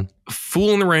that one on?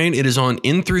 Fool in the Rain. It is on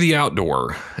In Through the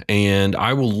Outdoor. And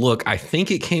I will look. I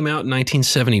think it came out in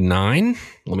 1979.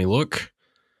 Let me look.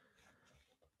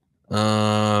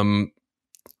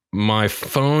 My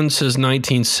phone says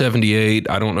 1978.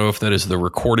 I don't know if that is the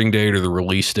recording date or the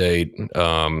release date.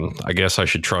 I guess I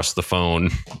should trust the phone,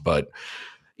 but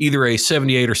either a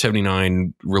 78 or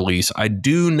 79 release. I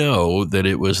do know that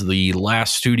it was the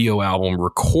last studio album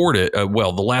recorded. The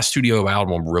last studio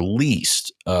album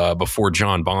released before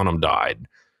John Bonham died.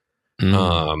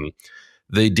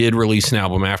 They did release an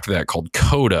album after that called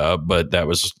Coda, but that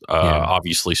was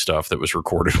obviously stuff that was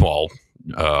recorded while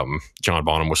John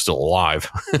Bonham was still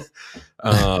alive.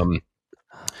 Oh,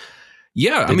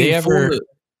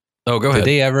 go ahead. Did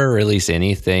they ever release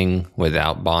anything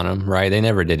without Bonham? Right? They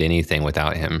never did anything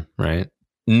without him, right?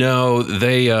 No,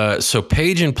 they so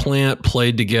Page and Plant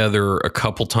played together a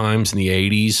couple times in the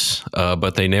 80s,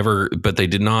 but they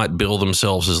did not bill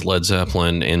themselves as Led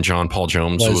Zeppelin, and John Paul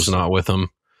Jones was not with them.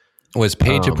 Was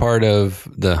Page a part of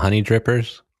the Honey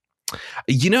Drippers?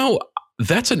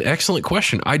 That's an excellent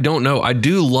question. I don't know. I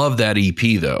do love that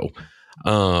EP though,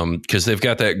 because they've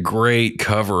got that great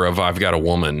cover of "I've Got a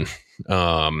Woman."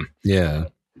 And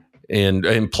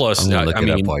plus, I'm gonna look it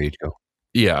up while you go.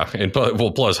 Yeah, and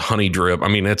plus Honey Drip. I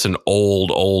mean, that's an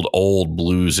old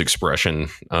blues expression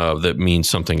that means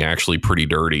something actually pretty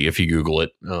dirty. If you Google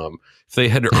it, if they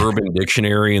had an Urban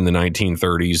Dictionary in the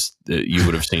 1930s, you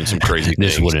would have seen some crazy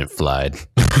things. This wouldn't fly.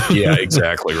 Yeah,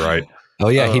 exactly right. Oh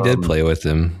yeah, he did play with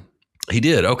him. He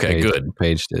did. Okay, good.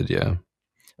 Page did, yeah.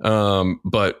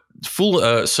 But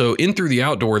so In Through the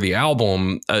Outdoor, the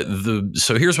album.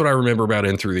 So here's what I remember about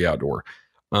In Through the Outdoor.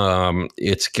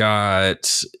 It's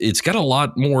got a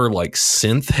lot more like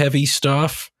synth heavy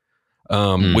stuff,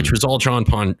 which was all John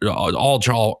Paul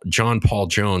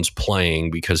Jones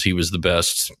playing because he was the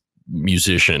best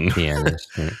musician. Pianist.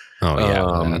 Oh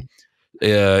yeah.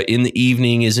 In the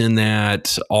Evening is in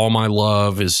that. All My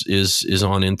Love is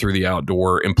on In Through the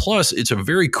Outdoor, and plus it's a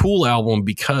very cool album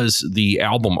because the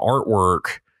album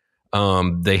artwork,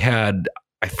 they had,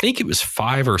 I think it was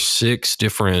 5 or 6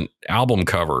 different album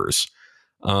covers.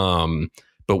 But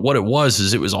what it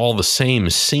was all the same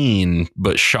scene,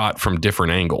 but shot from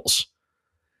different angles.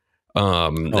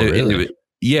 Really?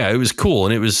 It was cool.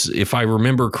 And it was, if I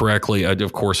remember correctly,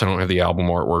 of course I don't have the album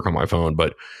artwork on my phone,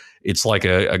 but it's like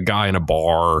a guy in a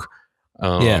bar.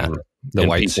 The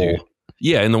white suit.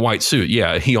 Yeah. In the white suit.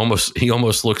 Yeah. He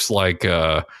almost looks like,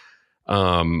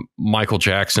 Michael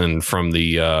Jackson from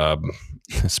the,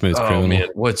 Smooth Criminal. Man,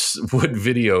 what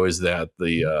video is that?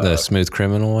 The Smooth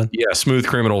Criminal one? Yeah, Smooth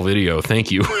Criminal video.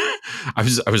 Thank you. I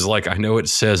was like, I know it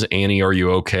says "Annie, Are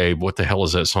You Okay?" What the hell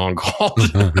is that song called?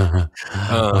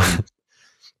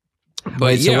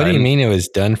 Wait, so what do you mean it was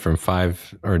done from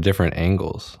 5 or different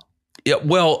angles? Yeah,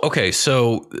 well, okay,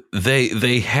 so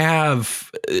they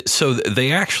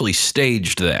actually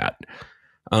staged that.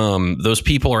 Those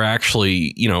people are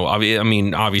actually,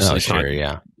 obviously, it's not,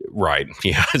 yeah. Right.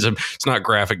 Yeah. It's not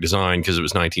graphic design because it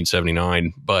was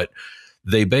 1979, but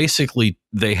they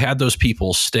had those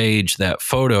people stage that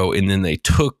photo, and then they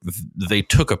took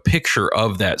a picture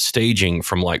of that staging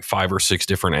from like 5 or 6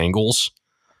 different angles.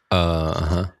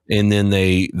 And then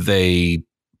they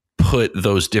put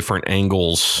those different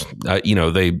angles,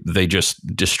 they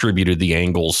just distributed the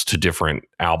angles to different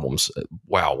albums.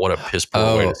 Wow. What a piss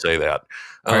poor way to say that.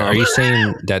 Are you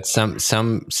saying that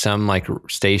some like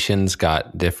stations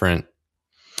got different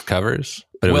covers,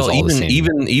 but it was all the same?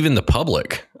 even the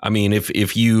public. I mean,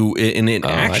 if you, and it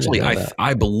actually,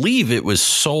 I believe it was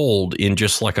sold in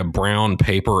just like a brown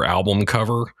paper album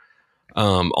cover,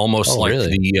 almost like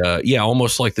really?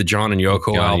 Almost like the John and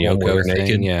Yoko album, where they're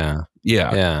naked.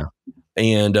 Yeah.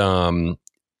 And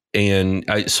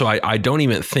I don't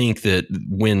even think that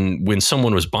when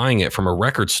someone was buying it from a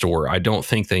record store, I don't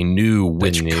think they knew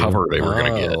which cover they were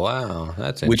going to get. Wow,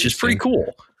 that's which is pretty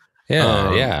cool.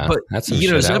 Yeah, but that's some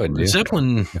shit I would do.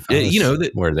 Zeppelin,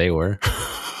 where they were.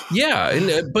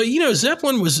 Yeah, but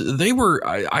Zeppelin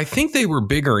I think they were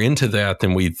bigger into that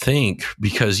than we'd think,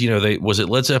 because was it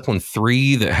Led Zeppelin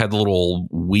 3 that had the little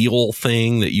wheel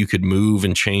thing that you could move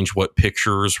and change what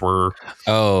pictures were.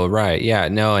 Oh right, yeah,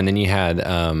 no, and then you had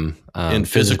and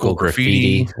physical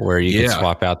graffiti where you could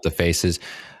swap out the faces.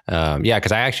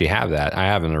 Because I actually have that. I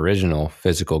have an original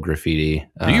physical graffiti.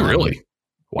 Do you really?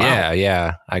 Wow.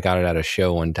 Yeah, I got it at a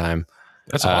show one time.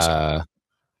 That's awesome.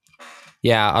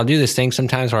 Yeah, I'll do this thing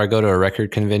sometimes where I go to a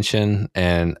record convention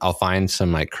and I'll find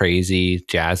some like crazy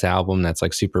jazz album that's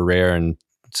like super rare, and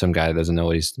some guy that doesn't know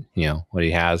what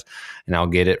he has, and I'll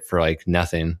get it for like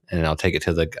nothing, and I'll take it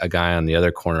to a guy on the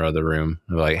other corner of the room.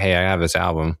 I'm like, hey, I have this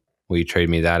album. Will you trade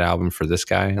me that album for this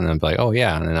guy? And I'm like, oh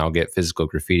yeah, and then I'll get physical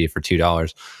graffiti for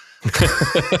 $2.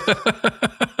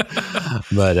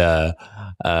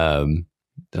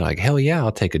 But they're like, hell yeah,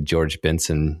 I'll take a George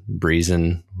Benson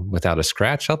Breezin' Without a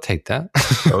Scratch. I'll take that.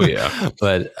 Oh yeah.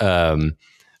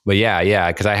 But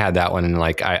yeah, because I had that one and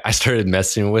like I started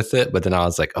messing with it, but then I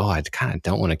was like, oh, I kind of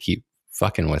don't want to keep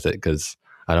fucking with it because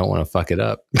I don't want to fuck it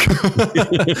up.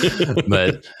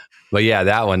 But yeah,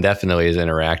 that one definitely is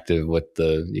interactive with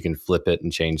you can flip it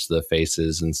and change the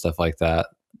faces and stuff like that.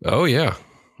 Oh yeah.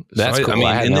 That's cool. I mean,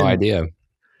 I had no idea.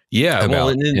 Yeah. Well,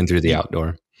 and through the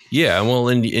outdoor. Yeah, well,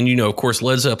 and you know, of course,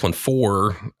 Led Zeppelin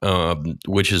 4,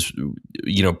 which is,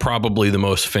 you know, probably the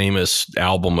most famous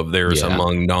album of theirs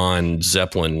among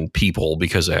non-Zeppelin people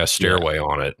because it has Stairway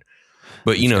on it.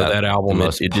 But you know, that album, the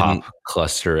most pop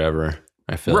cluster ever,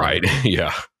 I feel. Right. Like.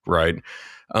 Yeah. Right.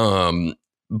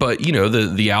 But you know,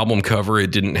 the album cover,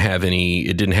 it didn't have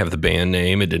the band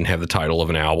name, it didn't have the title of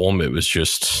an album. It was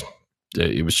just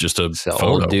a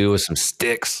old dude with some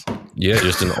sticks. Yeah,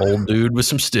 just an old dude with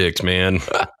some sticks, man.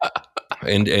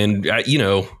 and you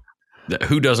know,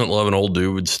 who doesn't love an old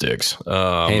dude with sticks?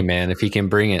 Hey, man, if he can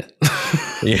bring it.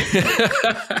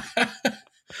 Yeah.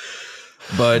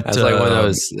 But that's like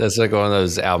one of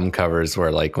those album covers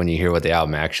where like when you hear what the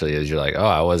album actually is, you're like, oh,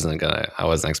 I wasn't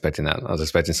expecting that. I was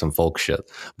expecting some folk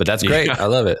shit. But that's great. Yeah. I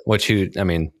love it.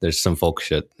 There's some folk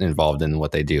shit involved in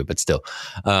what they do, but still.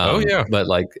 Oh yeah. But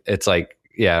like it's like,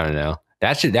 yeah, I don't know.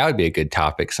 That would be a good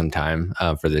topic sometime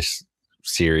for this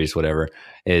series, whatever,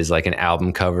 is like an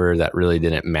album cover that really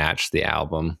didn't match the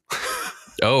album.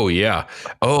 Oh yeah.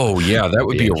 That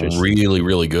would be a really,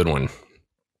 really good one.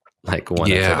 Like one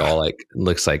that's like all like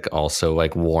looks like also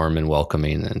like warm and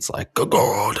welcoming, and it's like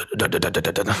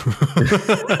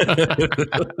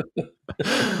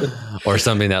or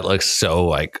something that looks so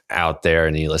like out there,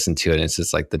 and you listen to it, and it's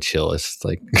just like the chillest,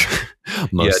 like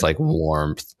most like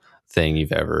warmth thing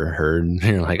you've ever heard. And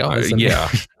you're like, oh yeah.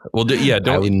 Well,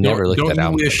 I would never look at that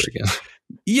album cover again.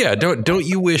 Yeah, don't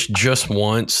you wish just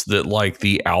once that like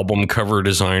the album cover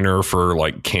designer for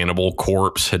like Cannibal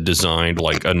Corpse had designed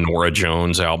like a Norah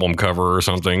Jones album cover or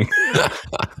something?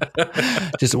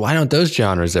 Just why don't those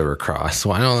genres ever cross?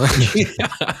 Why don't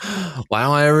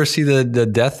I ever see the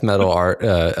death metal art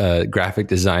graphic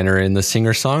designer in the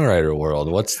singer-songwriter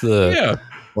world? What's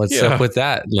up with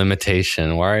that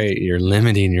limitation? Why are you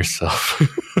limiting yourself?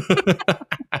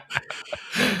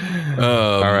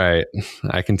 All right,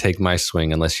 I can take my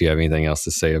swing unless you have anything else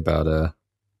to say about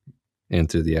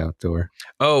Into the Outdoor.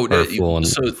 Oh, Fool in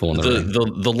the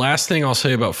Rain. The last thing I'll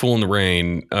say about Fool in the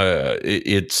Rain,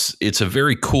 it's a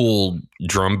very cool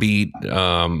drum beat.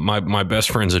 My best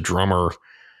friend's a drummer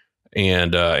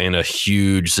and a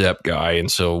huge Zepp guy,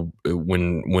 and so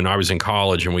when I was in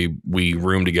college and we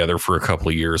roomed together for a couple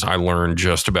of years, I learned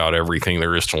just about everything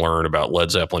there is to learn about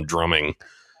Led Zeppelin drumming.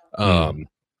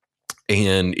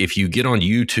 And if you get on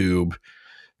YouTube,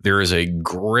 there is a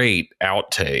great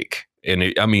outtake, and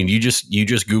you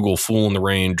just Google "Fool in the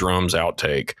Rain" drums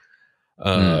outtake,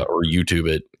 or YouTube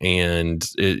it, and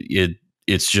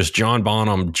it's just John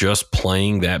Bonham just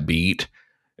playing that beat,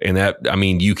 and that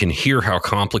you can hear how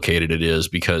complicated it is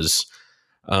because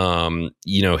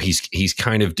he's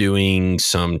kind of doing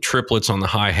some triplets on the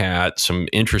hi-hat, some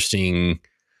interesting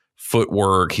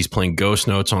footwork. He's playing ghost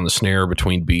notes on the snare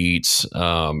between beats.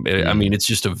 It's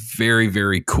just a very,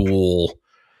 very cool.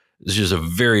 It's just a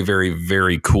very, very,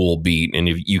 very cool beat, and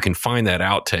if you can find that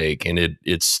outtake, and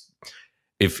it's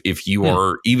if you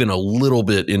are even a little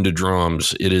bit into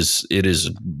drums, it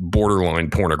is borderline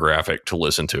pornographic to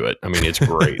listen to it. I mean, it's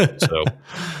great. So,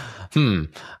 I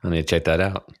need to check that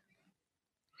out.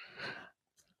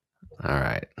 All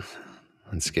right,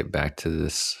 let's get back to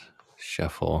this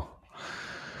shuffle.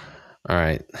 All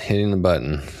right, hitting the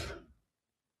button.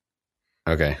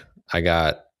 Okay, I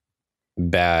got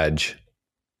Badge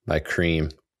by Cream.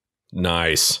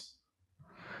 Nice.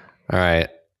 All right,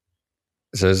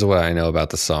 so this is what I know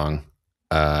about the song.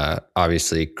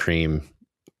 Obviously, Cream,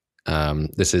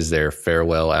 this is their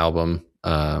farewell album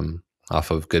off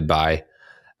of Goodbye.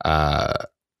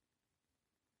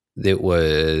 It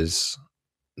was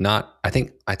not, I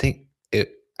think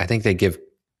they give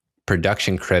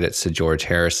production credits to George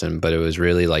Harrison, but it was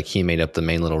really like he made up the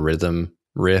main little rhythm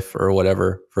riff or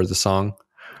whatever for the song.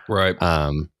 Right.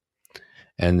 And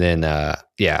then, I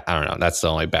don't know. That's the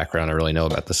only background I really know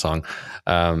about the song.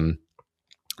 The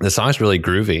song's really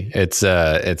groovy. It's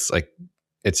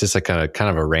just like kind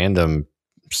of a random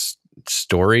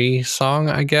story song,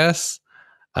 I guess.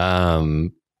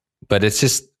 But it's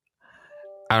just,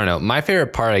 I don't know. My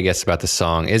favorite part, I guess, about the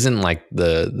song isn't like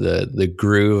the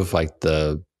groove, like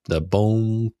the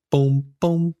boom, boom,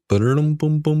 boom, boom,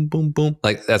 boom, boom, boom, boom.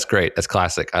 Like that's great. That's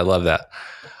classic. I love that.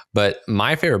 But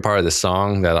my favorite part of the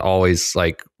song that always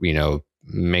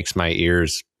makes my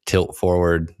ears tilt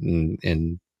forward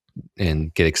and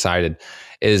get excited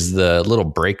is the little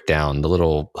breakdown, the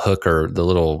little hook or the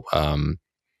little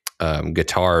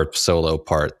guitar solo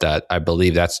part that I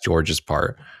believe that's George's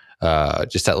part.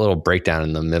 Just that little breakdown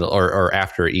in the middle or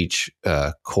after each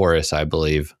chorus, I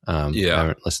believe. I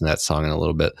haven't listened to that song in a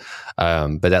little bit.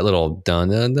 But that little dun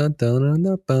dun dun dun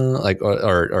dun dun, like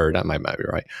or that might be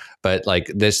right. But like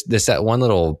that one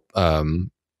little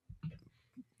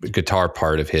guitar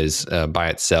part of his by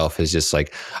itself is just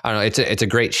like, I don't know, it's a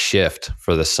great shift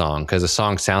for the song, because the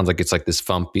song sounds like it's like this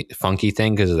funky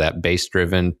thing because of that bass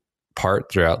driven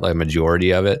part throughout the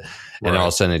majority of it, and all of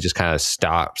a sudden it just kind of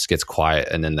stops, gets quiet,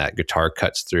 and then that guitar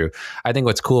cuts through. I think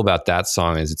what's cool about that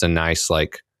song is it's a nice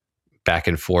like back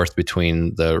and forth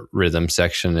between the rhythm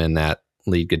section and that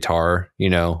lead guitar.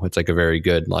 It's like a very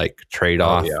good like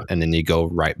trade-off. And then you go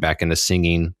right back into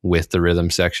singing with the rhythm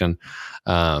section.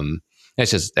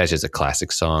 That's just a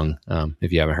classic song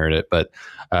if you haven't heard it. But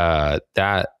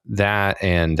that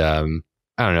and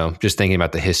I don't know, just thinking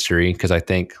about the history, because I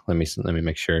think let me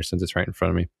make sure, since it's right in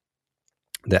front of me.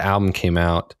 The album came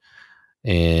out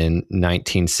in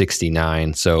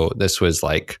 1969, so this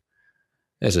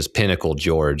is pinnacle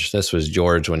George. This was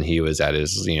George when he was at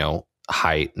his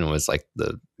height, and was like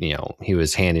he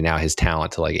was handing out his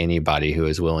talent to like anybody who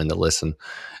was willing to listen.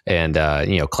 And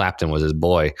Clapton was his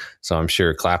boy, so I'm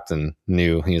sure Clapton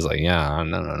knew. He's like, yeah,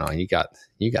 no, you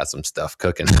got some stuff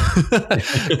cooking.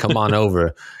 Come on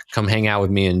over, come hang out with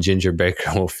me and Ginger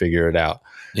Baker. We'll figure it out.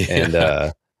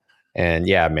 Yeah. And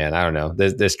yeah, man, I don't know.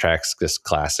 This track's just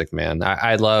classic, man.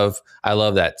 I love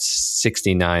that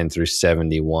 69 through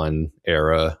 71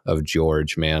 era of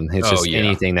George, man. It's just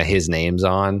anything that his name's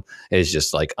on is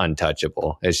just like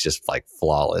untouchable. It's just like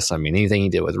flawless. I mean, anything he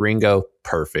did with Ringo,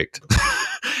 perfect.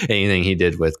 Anything he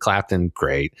did with Clapton,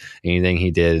 great. Anything he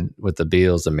did with the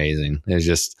Beatles, amazing. It's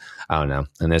just, I don't know.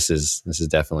 And this is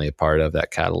definitely a part of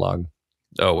that catalog.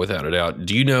 Oh, without a doubt.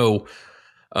 Do you know,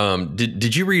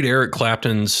 did you read Eric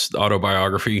Clapton's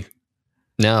autobiography?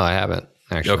 No, I haven't,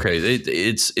 actually. Okay.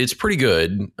 It's pretty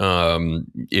good.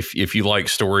 If you like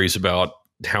stories about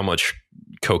how much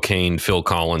cocaine Phil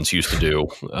Collins used to do.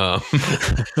 But,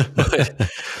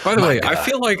 by the way, God. I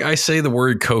feel like I say the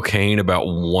word cocaine about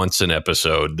once an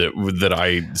episode that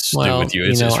I do with you.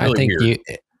 It's really weird.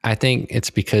 I think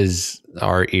it's because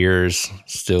our ears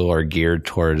still are geared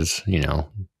towards,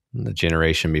 the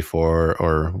generation before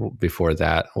or before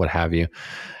that, what have you.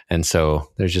 And so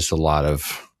there's just a lot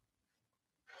of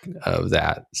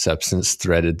that substance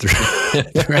threaded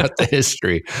throughout the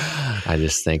history. I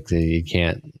just think that you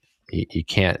can't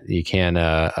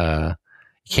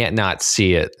not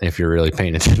see it if you're really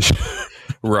paying attention.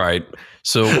 Right.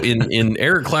 So in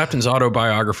Eric Clapton's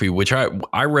autobiography, which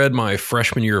I read my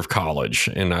freshman year of college,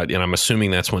 and I'm assuming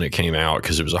that's when it came out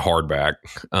because it was a hardback.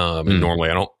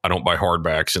 Normally I don't buy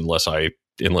hardbacks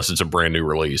unless it's a brand new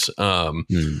release.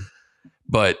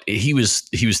 But he was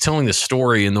telling the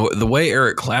story, and the way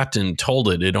Eric Clapton told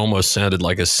it, it almost sounded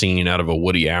like a scene out of a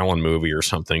Woody Allen movie or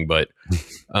something. But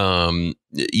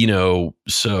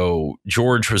so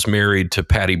George was married to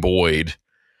Pattie Boyd.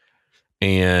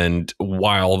 And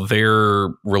while their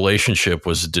relationship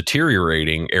was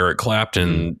deteriorating, Eric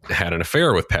Clapton had an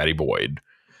affair with Pattie Boyd,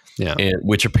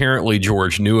 which apparently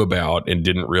George knew about and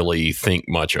didn't really think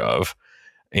much of.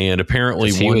 And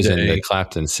apparently he was into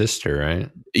Clapton's sister,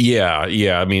 right?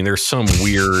 Yeah. I mean, there's some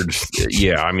weird.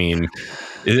 Yeah, I mean,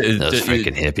 those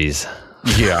freaking hippies.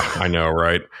 Yeah, I know,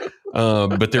 right?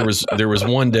 But there was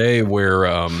one day where.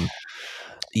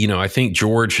 I think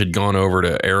George had gone over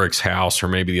to Eric's house, or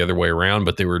maybe the other way around,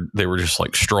 but they were just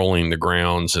like strolling the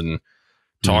grounds and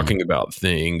talking about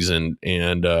things. And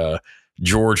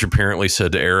George apparently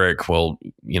said to Eric, well,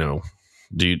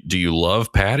 do you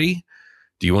love Pattie?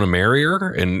 Do you want to marry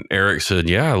her? And Eric said,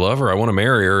 yeah, I love her. I want to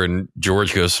marry her. And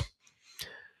George goes,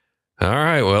 all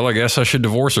right, well, I guess I should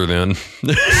divorce her then.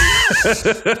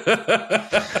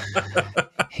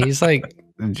 He's like,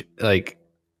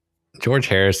 George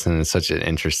Harrison is such an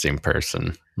interesting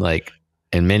person, like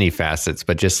in many facets,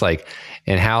 but just like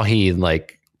in how he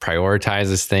like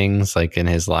prioritizes things like in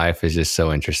his life is just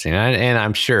so interesting. And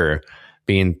I'm sure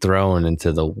being thrown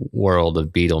into the world of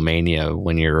Beatlemania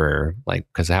when you're like,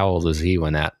 because how old was he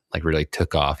when that like really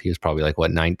took off? He was probably like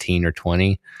 19 or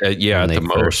 20. Yeah, when they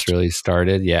first really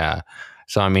started. Yeah.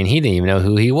 So I mean, he didn't even know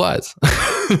who he was.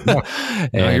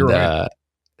 And you're right.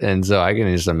 And so I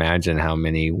can just imagine how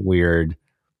many weird.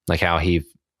 Like how he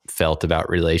felt about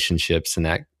relationships and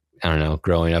that, I don't know,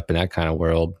 growing up in that kind of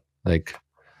world. Like,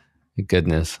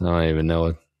 goodness, I don't even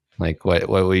know. Like, what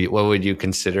would you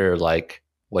consider like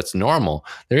what's normal?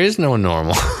 There is no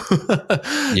normal.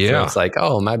 Yeah, so it's like,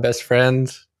 oh, my best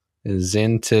friend is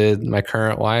into my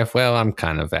current wife, well, I'm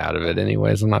kind of out of it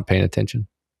anyways. I'm not paying attention.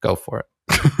 Go for it.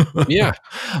 Yeah.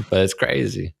 But it's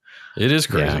crazy. It is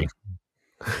crazy.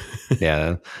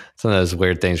 Yeah. Some of those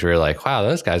weird things where you're like, wow,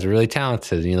 those guys are really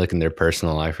talented. And you look in their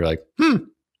personal life, you're like,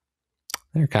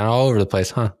 they're kind of all over the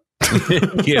place, huh?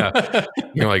 Yeah.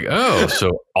 You're like, oh,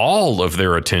 so all of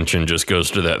their attention just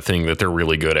goes to that thing that they're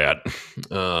really good at.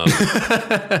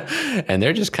 And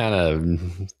they're just kind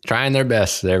of trying their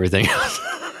best at everything else.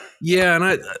 Yeah,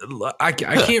 and I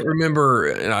can't remember.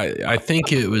 And I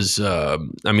think it was.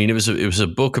 It was a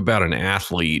book about an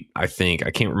athlete. I think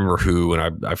I can't remember who,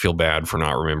 and I feel bad for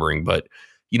not remembering. But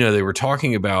they were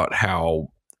talking about how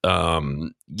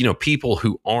people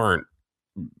who aren't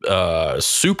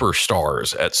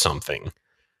superstars at something,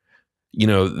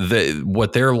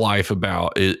 what their life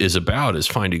is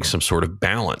finding some sort of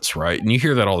balance, right? And you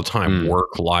hear that all the time,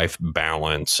 work-life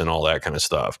balance and all that kind of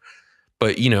stuff.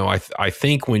 But, I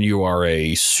think when you are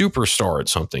a superstar at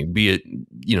something, be it,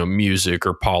 music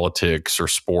or politics or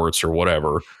sports or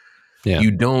whatever, you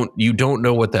don't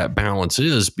know what that balance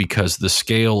is, because the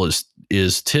scale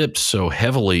is tipped so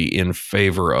heavily in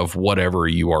favor of whatever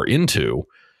you are into.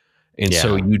 And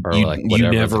so you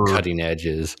never the cutting edge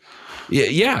is.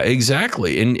 Yeah,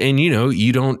 exactly. And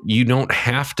you don't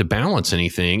have to balance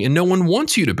anything, and no one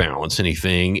wants you to balance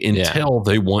anything until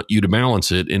they want you to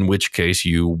balance it, in which case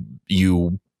you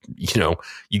can't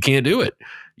do it.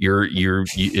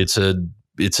 It's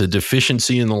a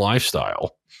deficiency in the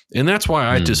lifestyle. And that's why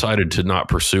I decided to not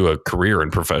pursue a career in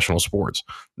professional sports.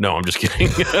 No, I'm just kidding.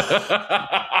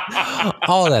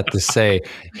 All that to say,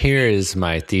 here is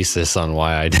my thesis on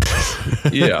why I did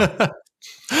it. Yeah.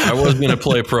 I was going to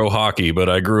play pro hockey, but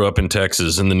I grew up in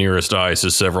Texas, and the nearest ice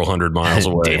is several hundred miles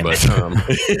away. They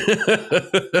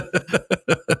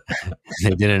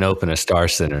didn't open a Star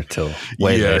Center till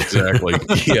way later. Exactly.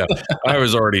 Yeah, I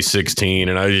was already 16,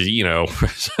 and I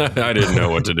didn't know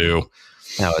what to do.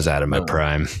 I was out of my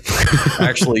prime.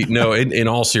 Actually, no. In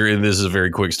all seriousness, this is a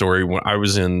very quick story. When I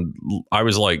was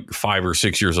like 5 or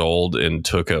 6 years old and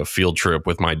took a field trip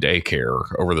with my daycare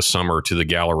over the summer to the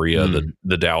Galleria,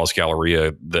 the Dallas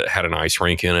Galleria that had an ice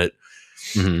rink in it.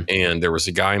 Mm-hmm. And there was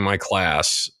a guy in my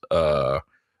class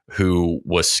who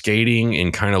was skating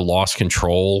and kind of lost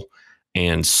control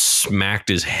and smacked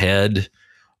his head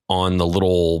on the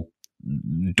little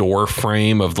door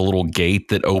frame of the little gate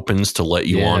that opens to let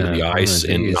you onto the ice,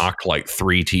 and knocked like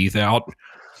 3 teeth out.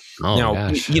 Now,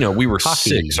 gosh. We were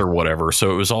hockey. 6 or whatever,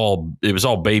 so it was all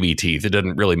baby teeth. It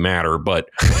doesn't really matter, but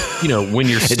when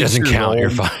you're 6 it doesn't years count. Old,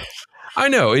 you're fine. I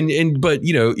know, but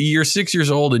you're 6 years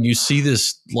old and you see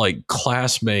this like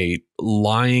classmate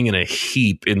lying in a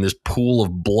heap in this pool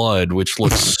of blood, which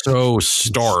looks so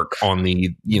stark on the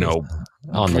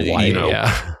on the white,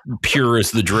 pure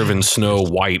as the driven snow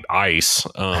white ice.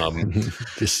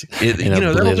 Just an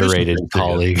obliterated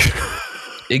colleague.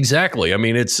 Exactly. I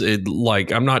mean,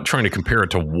 like, I'm not trying to compare it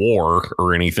to war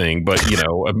or anything, but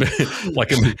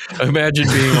like imagine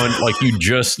being on, like, you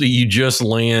just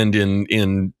land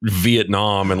in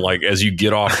Vietnam, and like as you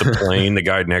get off the plane, the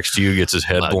guy next to you gets his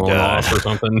head blown off or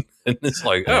something, and it's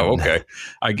like, oh, okay.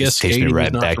 I guess takes me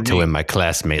right back to when my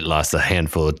classmate lost a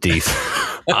handful of teeth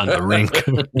on the rink.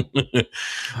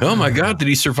 Oh my God, did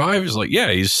he survive? He's like,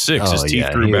 yeah, he's 6. His teeth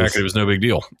grew back. It was no big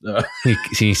deal.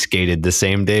 He skated the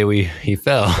same day he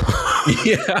fell.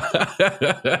 Yeah.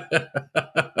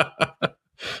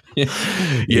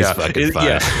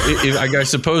 I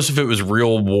suppose if it was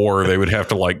real war, they would have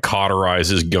to like cauterize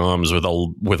his gums with a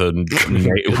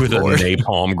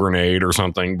napalm grenade or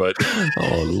something. But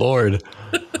oh Lord,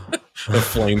 a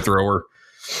flamethrower.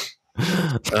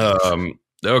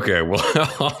 Okay, well,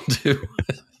 I'll do.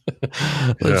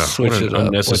 Let's switch it up.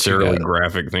 Unnecessarily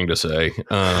graphic thing to say.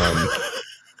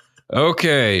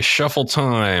 Okay, shuffle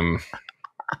time.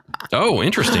 Oh,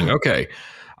 interesting. Okay.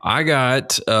 I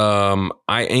got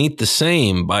I Ain't the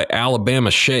Same by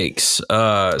Alabama Shakes.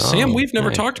 Sam, we've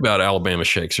never talked about Alabama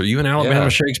Shakes. Are you an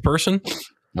Alabama Shakes person?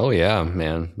 Oh, yeah,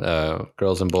 man.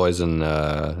 Girls and Boys and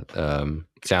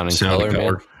Sound and Color,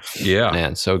 man. Yeah.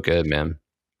 Man, so good, man.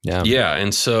 Yeah. Yeah.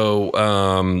 And so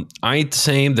I Ain't the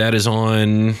Same, that is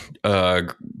on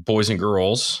Boys and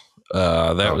Girls.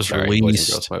 That was released.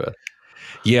 Boys and Girls,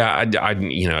 yeah, it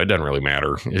doesn't really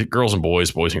matter. Girls and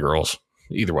boys and girls,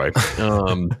 either way.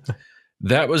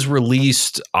 That was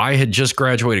released. I had just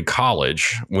graduated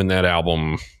college when that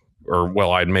album,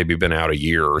 I'd maybe been out a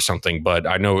year or something, but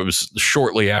I know it was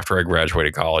shortly after I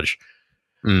graduated college.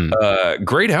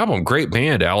 Great album, great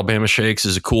band. Alabama Shakes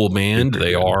is a cool band.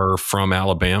 They are from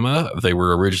Alabama. They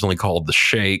were originally called the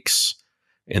Shakes,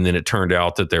 And then it turned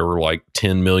out that there were like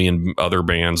 10 million other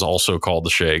bands also called the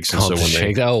Shakes. And so when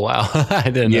Shakes. Oh wow, I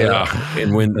didn't know that.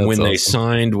 And when they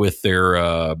signed with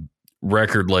their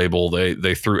record label,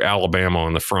 they threw Alabama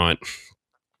on the front.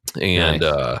 And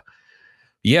so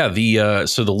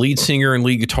the lead singer and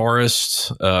lead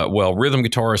guitarist, rhythm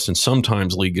guitarist and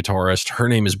sometimes lead guitarist, her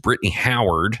name is Brittany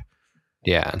Howard.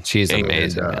 Yeah, she's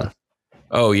amazing. Man.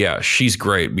 Oh yeah, she's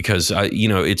great because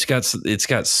it's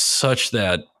got such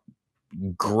that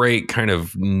great kind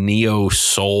of neo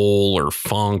soul or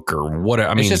funk or whatever.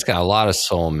 I mean, it's just got a lot of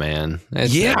soul, man.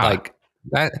 It's like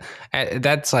that.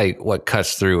 That's like what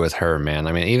cuts through with her, man.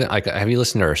 I mean, even like, have you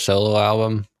listened to her solo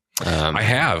album? I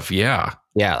have, yeah.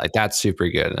 Yeah, like that's super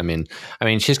good. I mean,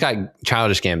 she's got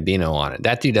Childish Gambino on it.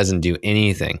 That dude doesn't do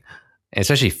anything,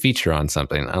 especially feature on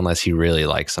something, unless he really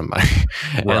likes somebody.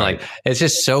 And like, it's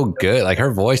just so good. Like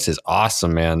her voice is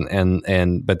awesome,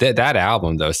 man. But that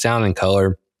album though, Sound and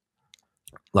Color,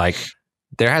 like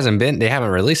they haven't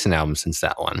released an album since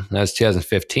that one. That was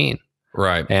 2015.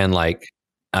 Right. And like,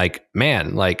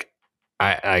 man, like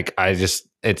I just,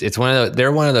 it's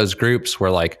they're one of those groups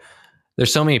where like,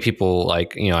 there's so many people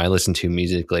like, I listen to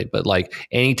musically, but like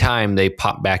anytime they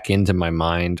pop back into my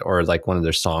mind or like one of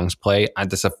their songs play,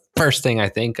 that's the first thing I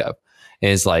think of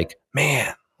is like,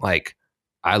 man, like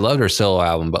I loved her solo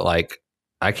album, but like,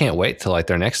 I can't wait till like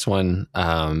their next one.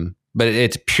 But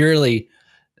it's purely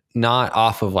not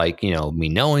off of like, me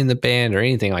knowing the band or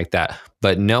anything like that,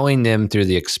 but knowing them through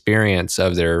the experience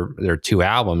of their two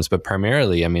albums. But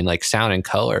primarily, I mean, like Sound and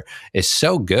Color is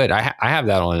so good. I have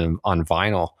that on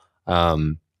vinyl.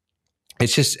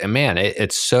 It's just, man,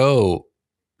 it's so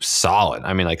solid.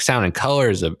 I mean, like Sound and Color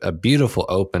is a beautiful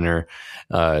opener.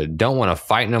 Don't Want to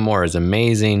Fight No More is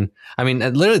amazing. I mean,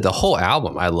 literally the whole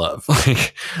album I love.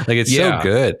 like it's so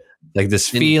good. Like this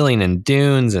feeling and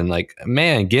Dunes and like,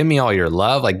 man, Give Me All Your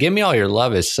Love. Like Give Me All Your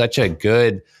Love is such a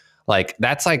good, like,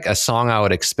 that's like a song I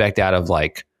would expect out of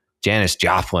like Janis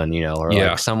Joplin, or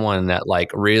like someone that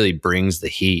like really brings the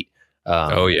heat,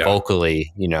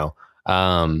 vocally,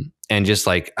 and just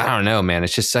like, I don't know, man,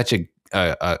 it's just such a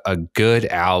good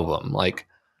album. Like,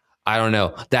 I don't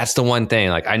know. That's the one thing.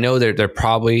 Like, I know they're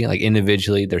probably like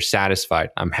individually, they're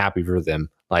satisfied. I'm happy for them.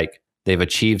 Like they've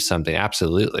achieved something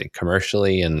absolutely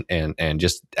commercially and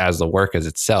just as the work as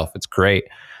itself, it's great.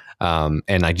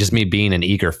 And like just me being an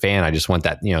eager fan, I just want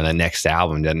that, the next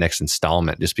album, that next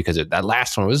installment, just because that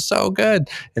last one was so good.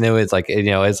 And it was like,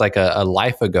 it's like a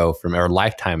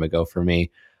lifetime ago for me.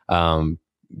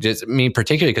 Just me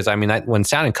particularly because I mean when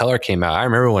Sound and Color came out, I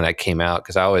remember when that came out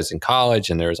because I was in college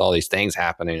and there was all these things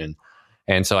happening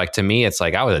and so like to me it's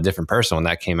like I was a different person when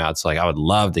that came out. So like I would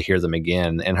love to hear them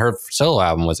again. And her solo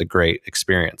album was a great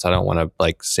experience. I don't want to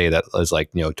like say that was like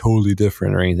totally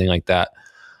different or anything like that.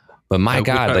 But my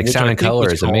God, like Sound and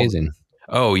Color is amazing.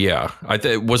 Oh yeah,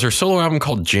 was her solo album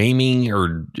called Jamie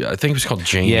or I think it was called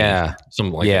Jamie. Yeah,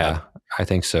 something like that. I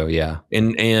think so. Yeah.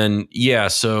 And yeah,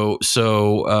 so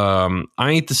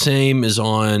I Ain't the Same is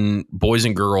on Boys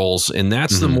and Girls. And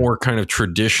that's the more kind of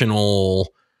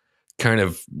traditional kind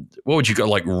of, what would you call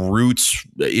like roots?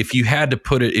 If you had to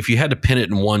pin it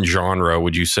in one genre,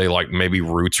 would you say like maybe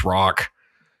roots rock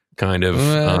kind of?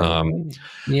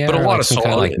 Yeah. But a lot of songs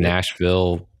kind of like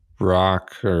Nashville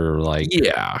rock or like,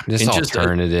 just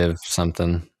alternative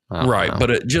something. Right.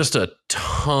 But just a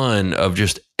ton of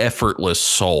just effortless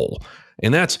soul.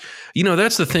 And that's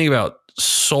the thing about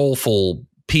soulful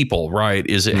people, right?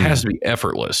 Is it has to be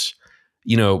effortless.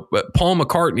 But Paul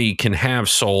McCartney can have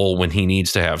soul when he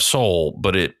needs to have soul,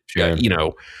 but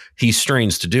he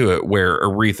strains to do it. Where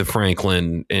Aretha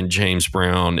Franklin and James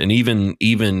Brown and even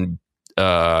you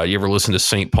ever listen to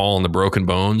St. Paul and the Broken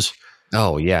Bones?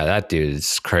 Oh yeah, that dude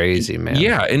is crazy, man.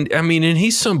 Yeah, and I mean, and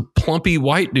he's some plumpy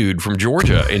white dude from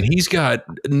Georgia, and he's got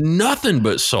nothing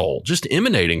but soul just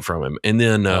emanating from him. And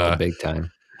then big time.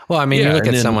 Well, I mean, you look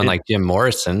at someone like Jim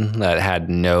Morrison that had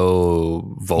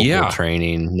no vocal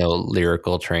training, no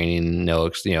lyrical training,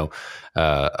 no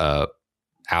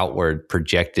outward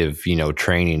projective,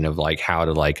 training of like how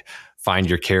to like find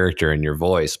your character and your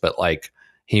voice, but like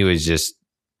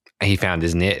he found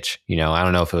his niche. I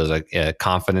don't know if it was a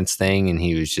confidence thing and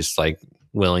he was just like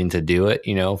willing to do it,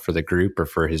 for the group or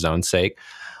for his own sake.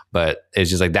 But it's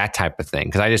just like that type of thing.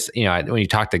 Because I just, when you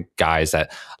talk to guys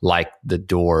that like the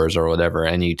Doors or whatever,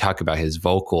 and you talk about his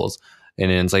vocals,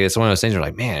 and it's like, it's one of those things where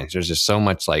like, man, there's just so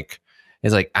much like,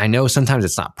 it's like, I know sometimes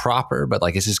it's not proper, but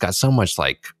like, it's just got so much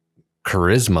like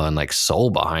charisma and like soul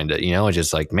behind it, it's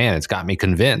just like, man, it's got me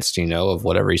convinced, of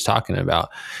whatever he's talking about.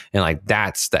 And like,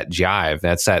 that's that jive.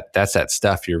 That's that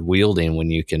stuff you're wielding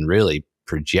when you can really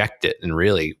project it and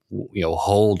really,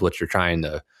 hold what you're trying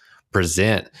to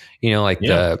present. Like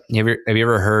have you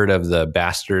ever heard of the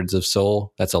Bastards of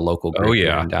Soul? That's a local group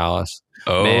here in Dallas.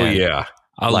 Oh man, yeah.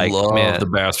 I love the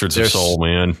Bastards of Soul,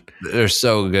 man. They're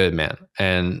so good, man.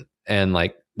 And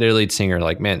like their lead singer,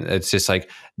 like, man, it's just like,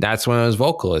 that's one of those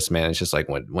vocalists, man. It's just like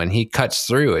when he cuts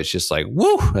through, it's just like,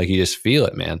 woo, like you just feel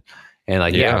it, man. And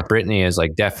like, Brittany is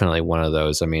like definitely one of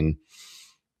those. I mean,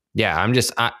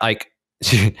 she's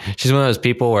one of those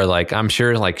people where like, I'm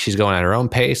sure like she's going at her own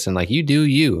pace, and like, you do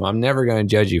you. I'm never going to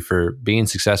judge you for being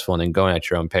successful and then going at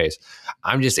your own pace.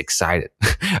 I'm just excited.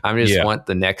 I just want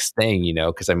the next thing,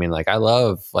 because I mean, like, I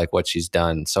love like what she's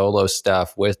done solo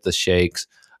stuff with the Shakes.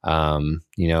 I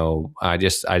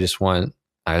just want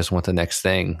the next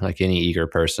thing, like any eager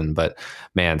person. But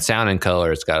man, Sound and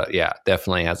Color, it's got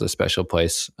definitely has a special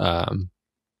place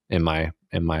in my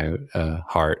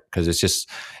heart, because it's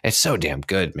so damn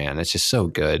good, man. It's just so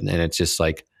good. And it's just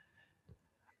like,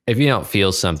 if you don't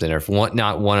feel something, or if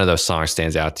not one of those songs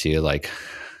stands out to you, like,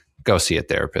 go see a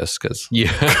therapist, because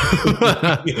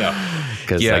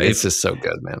it's just so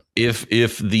good, man. If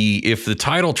the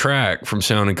title track from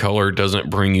Sound and Color doesn't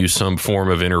bring you some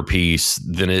form of inner peace,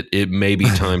 then it may be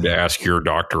time to ask your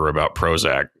doctor about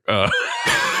Prozac. No,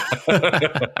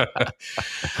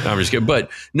 I'm just kidding.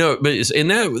 But no,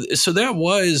 that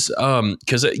was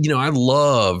because I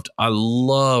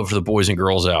loved the Boys and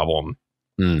Girls album.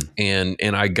 And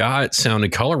I got Sound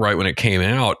and Color right when it came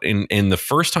out, and the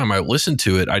first time I listened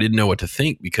to it, I didn't know what to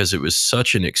think, because it was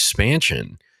such an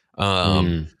expansion.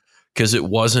 Because it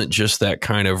wasn't just that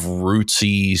kind of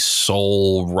rootsy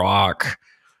soul rock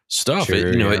stuff. Sure,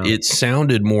 it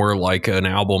sounded more like an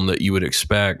album that you would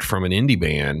expect from an indie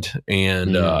band,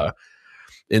 and then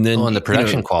and the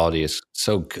production quality is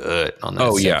so good on that.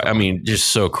 Oh yeah, I mean, just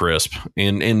so crisp, but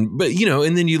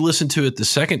and then you listen to it the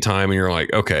second time, and you're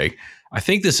like, okay, I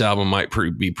think this album might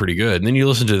be pretty good. And then you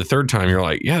listen to the third time, you're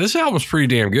like, yeah, this album's pretty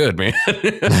damn good, man.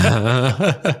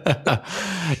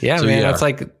 That's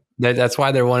like, that's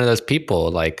why they're one of those people,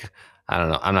 like, I don't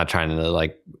know, I'm not trying to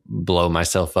like blow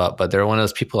myself up, but they're one of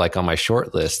those people like on my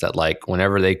short list that like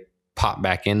whenever they pop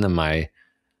back into my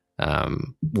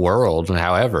world,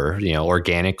 however,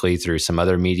 organically through some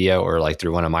other media or like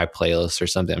through one of my playlists or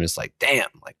something, I'm just like, damn,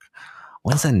 like,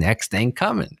 when's the next thing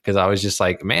coming? Because I was just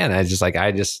like, man,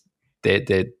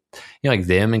 they like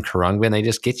them and Khruangbin, they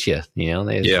just get you,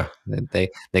 they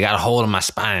got a hold of my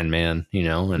spine, man,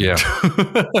 and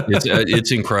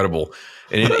it's incredible.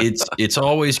 And it's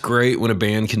always great when a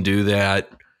band can do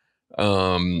that.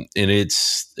 And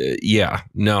it's,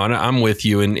 and I'm with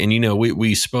you. And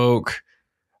we spoke,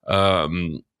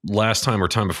 last time or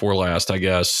time before last, I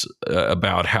guess,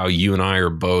 about how you and I are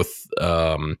both,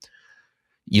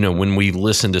 when we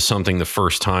listen to something the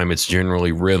first time, it's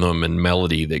generally rhythm and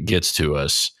melody that gets to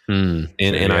us.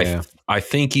 I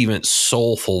think even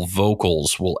soulful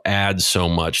vocals will add so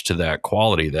much to that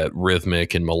quality, that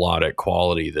rhythmic and melodic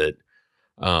quality that,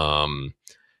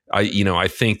 I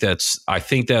think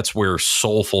that's where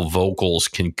soulful vocals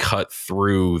can cut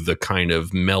through the kind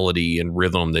of melody and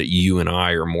rhythm that you and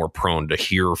I are more prone to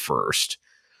hear first.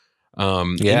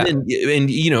 And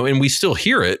we still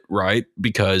hear it, right?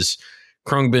 Because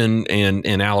Khruangbin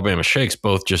and Alabama Shakes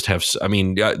both just have, I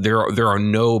mean, there are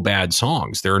no bad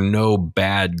songs. There are no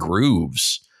bad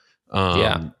grooves.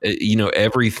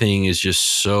 Everything is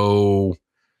just so,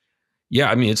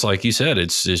 I mean, it's like you said, it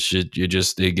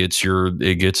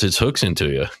gets its hooks into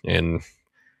you. And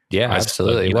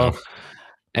absolutely. Well,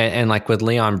 and like with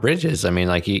Leon Bridges, I mean,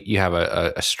 like you have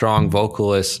a strong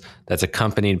vocalist that's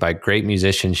accompanied by great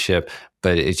musicianship,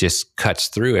 but it just cuts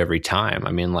through every time.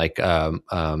 I mean, like, I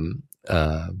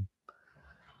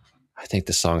think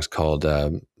the song's called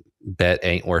Bet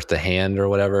Ain't Worth the Hand or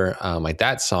whatever. Like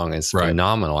that song is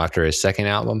phenomenal after his second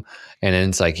album. And then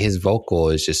it's like his vocal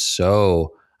is just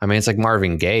so, I mean, it's like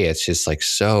Marvin Gaye. It's just like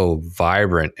so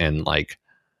vibrant and like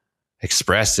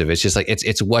expressive. It's just like,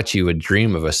 it's what you would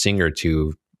dream of a singer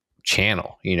to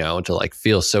channel, to like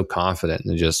feel so confident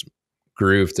and just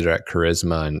groove through that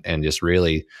charisma and just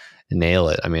really nail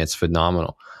it. I mean, it's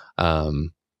phenomenal.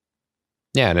 And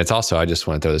it's also, I just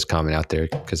want to throw this comment out there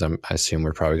because I assume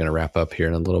we're probably going to wrap up here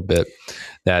in a little bit,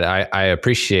 that I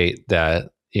appreciate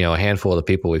that, a handful of the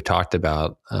people we've talked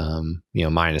about,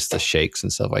 minus the Shakes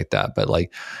and stuff like that, but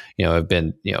like, have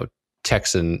been,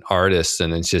 Texan artists,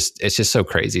 and it's just so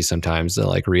crazy sometimes to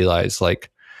like realize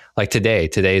like today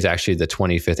is actually the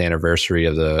 25th anniversary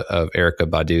of Erykah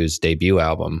Badu's debut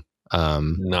album,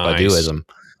 nice. Baduizm.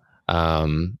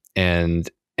 And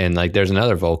like there's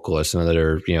another vocalist,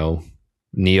 another,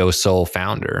 neo soul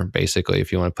founder, basically,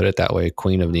 if you want to put it that way,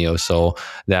 queen of neo soul,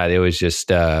 that it was just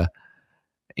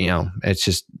it's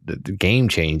just the game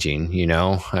changing,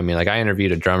 I mean, like I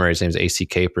interviewed a drummer, his name's AC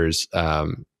Capers,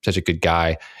 such a good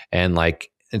guy. And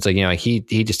like, it's like,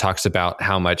 he just talks about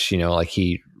how much, like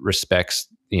he respects,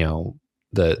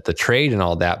 the trade and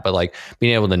all that, but like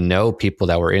being able to know people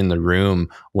that were in the room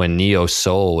when neo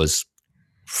soul was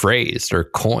phrased or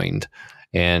coined,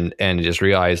 and just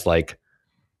realize like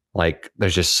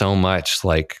there's just so much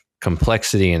like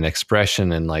complexity and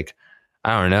expression, and like,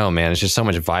 I don't know, man, it's just so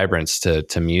much vibrance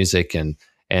to music and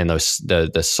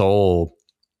the soul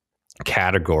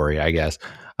category, I guess.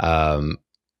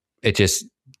 It just,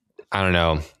 I don't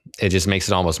know, it just makes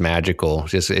it almost magical,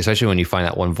 just especially when you find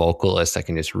that one vocalist that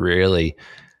can just really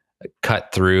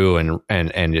cut through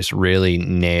and just really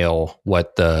nail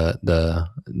what the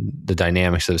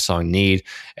dynamics of the song need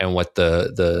and what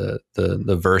the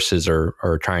verses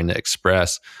are trying to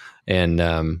express. And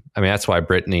I mean, that's why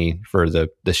Brittany for the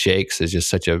Shakes is just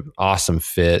such an awesome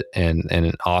fit and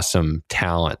an awesome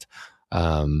talent.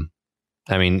 I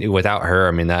mean, without her,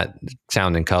 I mean, that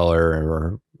Sound and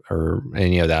Color or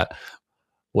any of that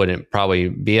wouldn't probably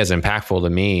be as impactful to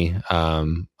me. I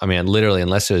mean, literally,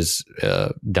 unless it was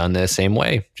done the same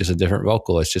way, just a different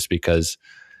vocalist, just because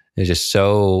it's just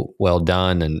so well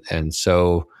done. And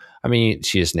so, I mean,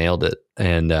 she just nailed it.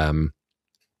 And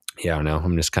yeah, I don't know.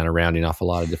 I'm just kind of rounding off a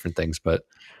lot of different things, but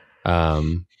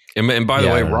and by the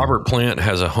way, Robert Plant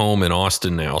has a home in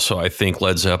Austin now, so I think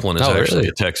Led Zeppelin is actually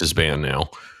a Texas band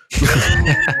now.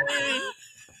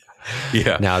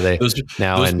 Yeah. Now those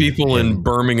people in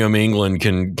Birmingham, England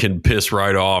can piss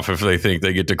right off if they think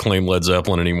they get to claim Led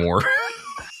Zeppelin anymore.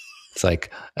 It's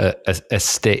like a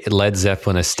state Led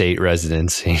Zeppelin estate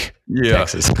residency. Yeah.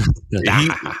 Texas.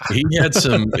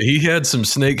 he had some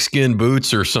snakeskin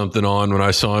boots or something on when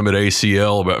I saw him at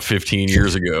ACL about 15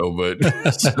 years ago, but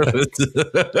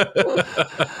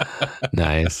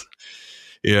nice.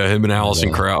 Yeah, him and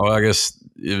Allison Krauss. Well, I guess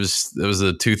it was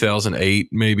a 2008,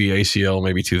 maybe ACL,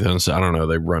 maybe 2000. I don't know.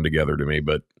 They run together to me,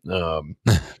 but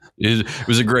it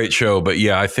was a great show. But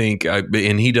yeah, I think,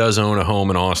 and he does own a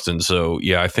home in Austin. So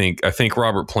yeah, I think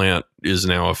Robert Plant is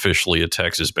now officially a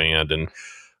Texas band, and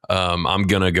I'm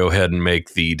gonna go ahead and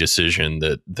make the decision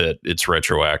that it's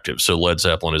retroactive. So Led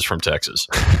Zeppelin is from Texas.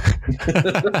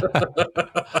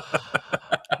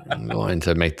 I'm going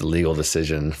to make the legal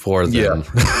decision for them. Yeah.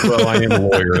 Well, I am a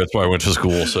lawyer. That's why I went to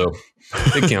school. So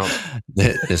it counts.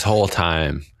 This whole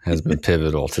time has been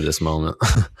pivotal to this moment.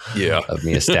 Yeah. Of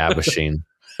me establishing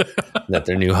that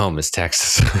their new home is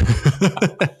Texas.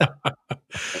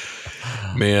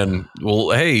 Man.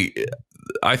 Well, hey,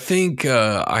 I think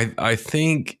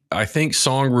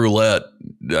Song Roulette,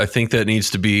 I think that needs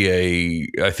to be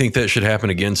I think that should happen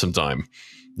again sometime.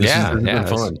 This has been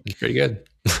fun. It's pretty good.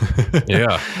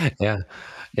 Yeah.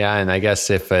 And I guess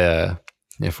if for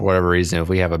whatever reason, if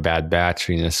we have a bad batch,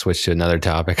 we're going to switch to another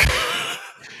topic.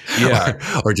 Yeah.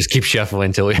 or just keep shuffling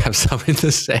until we have something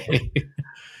to say.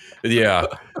 Yeah.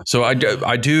 So I do.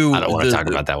 I don't want to talk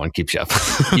about that one. Keep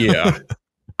shuffling. Yeah.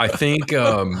 I think,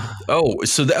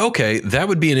 that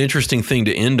would be an interesting thing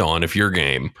to end on if you're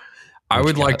game. I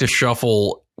would like to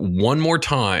shuffle one more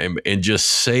time and just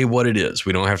say what it is.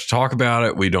 We don't have to talk about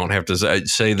it. We don't have to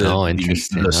say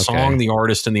the song, the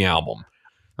artist, and the album.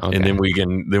 Okay. And then we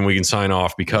can sign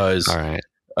off because. All right.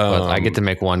 I get to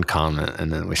make one comment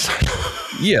and then we sign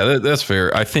off. Yeah, that's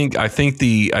fair. I think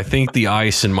the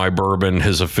ice in my bourbon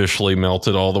has officially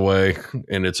melted all the way,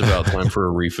 and it's about time for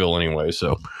a refill anyway.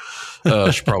 So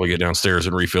I should probably get downstairs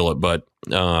and refill it. But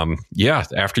yeah,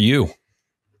 after you.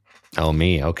 Oh,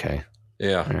 me. Okay.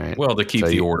 Yeah. All right. Well, to keep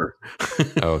the order.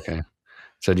 Okay.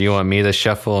 So do you want me to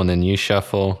shuffle and then you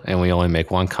shuffle and we only make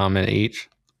one comment each?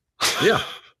 Yeah.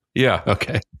 Yeah.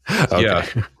 Okay. Yeah.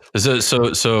 So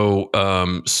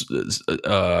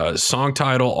song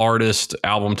title, artist,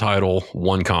 album title,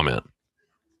 one comment.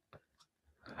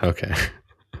 Okay.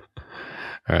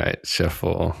 All right.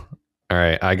 Shuffle. All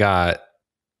right. I guess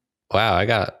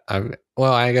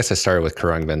I started with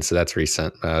Khruangbin, so that's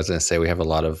recent. I was going to say we have a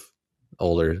lot of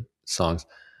older songs.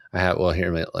 Let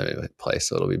me play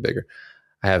so it'll be bigger.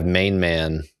 I have Main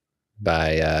Man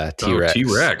by T-Rex.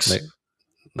 T-Rex.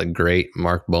 The great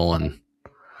Mark Bolan.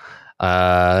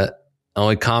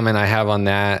 Only comment I have on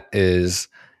that is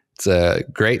it's a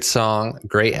great song,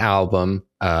 great album.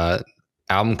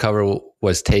 Album cover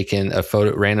was taken,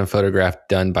 random photograph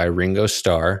done by Ringo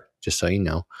Starr, just so you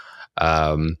know.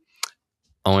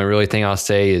 Only really thing I'll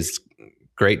say is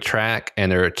great track, and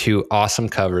there are two awesome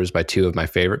covers by two of my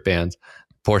favorite bands.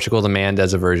 Portugal the Man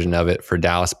does a version of it for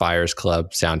Dallas Buyers Club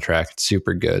soundtrack. It's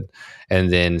super good.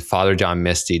 And then Father John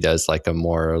Misty does like a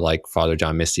more like Father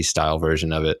John Misty style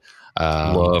version of it.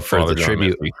 Love for Father the John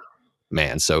tribute. Misty.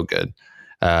 Man, so good.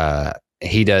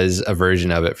 he does a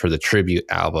version of it for the tribute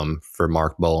album for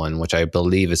Mark Bolan, which I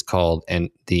believe is called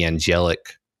The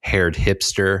Angelic Haired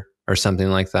Hipster or something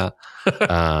like that.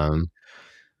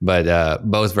 But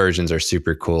both versions are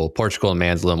super cool. Portugal and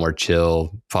Man's a little more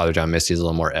chill. Father John Misty is a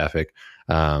little more epic.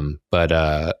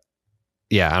 But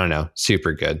yeah, I don't know.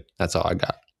 Super good. That's all I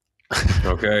got.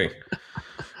 Okay.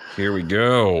 Here we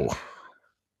go.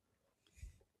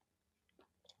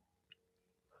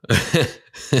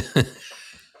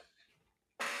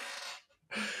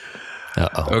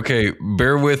 Uh-oh. Okay,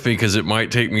 bear with me because it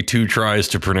might take me 2 tries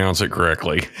to pronounce it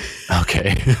correctly.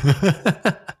 Okay.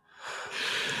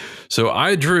 So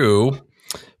I drew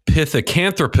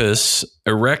Pithecanthropus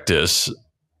erectus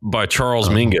by Charles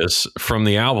Mingus from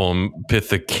the album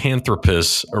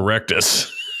Pithecanthropus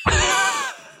erectus.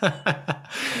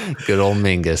 Good old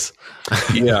Mingus.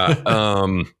 Yeah.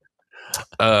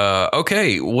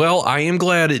 Okay. Well, I am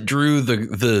glad it drew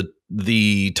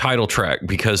the title track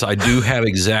because I do have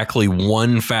exactly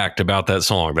one fact about that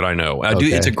song that I know. I do.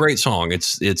 It's a great song.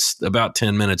 It's about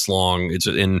 10 minutes long. It's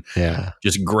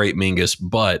just great Mingus.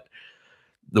 But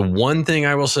the one thing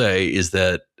I will say is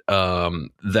that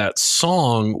that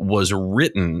song was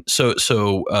written. So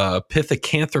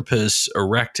Pithecanthropus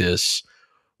erectus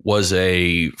was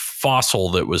a fossil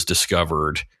that was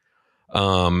discovered.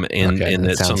 And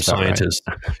that some scientists,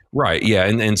 right. Yeah.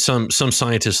 And some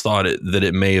scientists thought that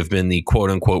it may have been the quote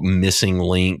unquote missing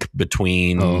link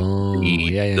between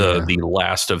the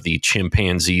last of the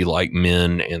chimpanzee like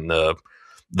men and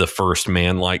the first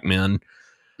man like men.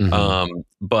 Mm-hmm.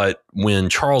 But when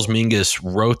Charles Mingus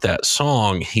wrote that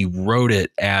song, he wrote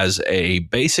it as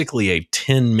basically a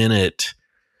 10-minute,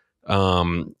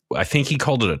 I think he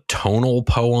called it a tonal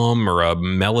poem or a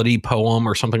melody poem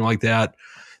or something like that.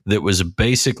 That was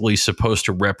basically supposed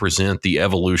to represent the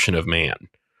evolution of man.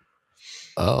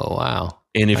 Oh, wow.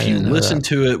 And if you listen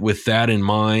to it with that in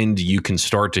mind, you can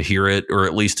start to hear it, or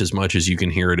at least as much as you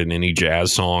can hear it in any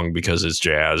jazz song, because it's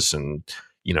jazz and,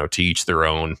 to each their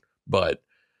own. But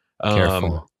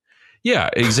careful. Yeah,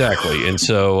 exactly. And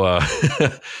so,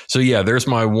 yeah, there's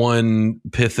my one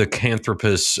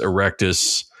Pithecanthropus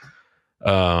erectus.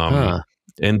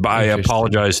 And I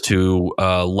apologize to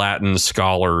Latin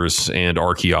scholars and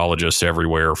archaeologists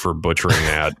everywhere for butchering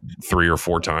that 3 or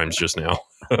 4 times just now.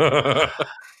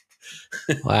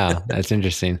 Wow, that's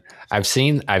interesting. I've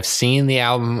seen the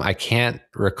album. I can't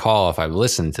recall if I've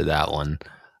listened to that one,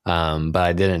 but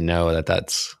I didn't know that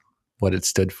that's what it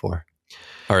stood for,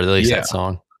 or at least that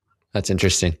song. That's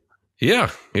interesting.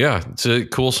 Yeah, it's a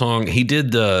cool song. He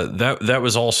did that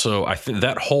was also, I think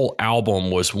that whole album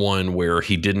was one where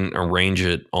he didn't arrange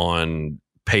it on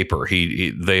paper.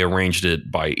 They arranged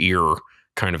it by ear,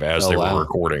 kind of as they were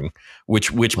recording,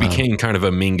 which became kind of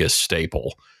a Mingus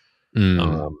staple.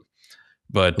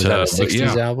 But was that a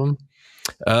 60s album?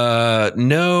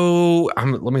 No.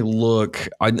 Let me look.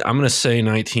 I'm going to say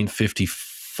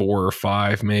 1954 or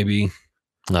 5, maybe.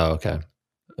 Oh, okay.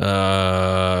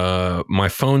 My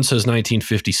phone says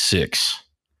 1956.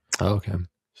 Oh, okay.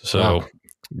 So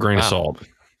grain of salt.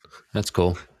 That's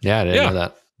cool. Yeah, I didn't know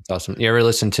that. That's awesome. You ever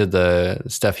listen to the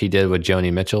stuff he did with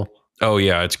Joni Mitchell? Oh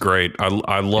yeah, it's great.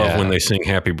 I love when they sing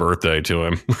Happy Birthday to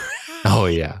him. Oh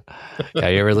yeah. Yeah,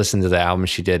 you ever listen to the album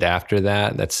she did after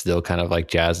that? That's still kind of like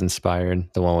jazz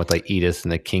inspired. The one with like Edith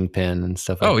and the Kingpin and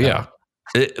stuff like that.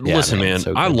 Listen, man,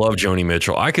 so I love Joni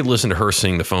Mitchell. I could listen to her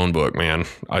sing the phone book, man.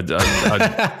 I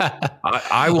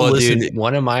will listen. Dude,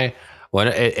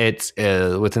 it's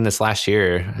within this last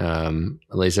year,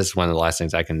 at least this is one of the last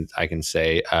things I can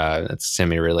say, that's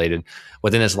semi-related.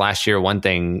 Within this last year, one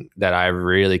thing that I've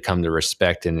really come to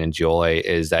respect and enjoy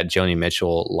is that Joni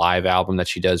Mitchell live album that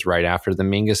she does right after the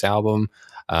Mingus album,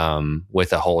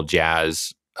 with a whole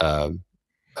jazz, backing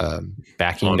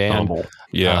band.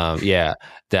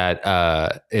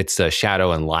 That it's a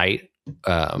Shadow and Light,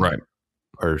 right?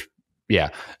 Or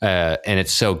and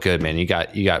it's so good, man. You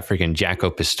got freaking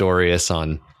Jaco Pastorius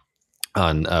on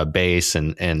bass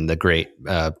and the great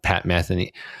Pat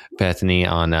Metheny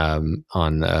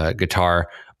on guitar.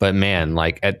 But man,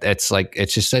 like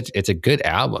it's a good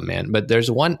album, man. But there's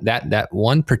one that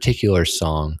one particular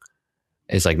song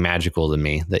is like magical to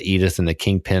me. The Edith and the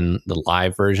Kingpin, the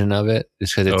live version of it,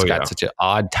 just because it's got such an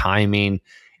odd timing,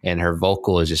 and her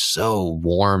vocal is just so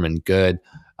warm and good.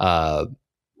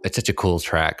 It's such a cool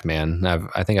track, man.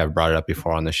 I think I've brought it up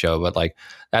before on the show, but like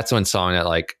that's one song that,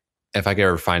 like, if I could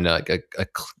ever find a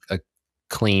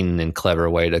clean and clever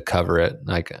way to cover it,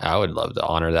 like I would love to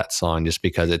honor that song, just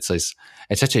because it's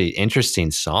such an interesting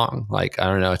song. Like, I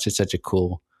don't know, it's just such a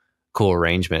cool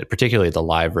arrangement, particularly the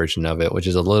live version of it, which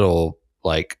is a little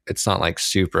like, it's not like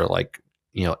super like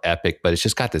epic, but it's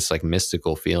just got this like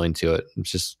mystical feeling to it.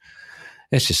 It's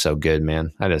just so good,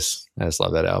 man. I just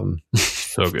love that album.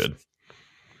 So good.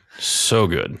 So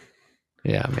good.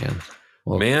 Yeah, man.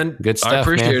 Well, man, good stuff. I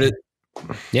appreciate it.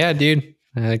 Yeah, dude.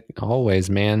 Always,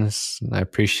 man. I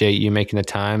appreciate you making the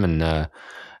time, and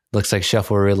looks like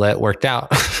Shuffle Roulette worked out.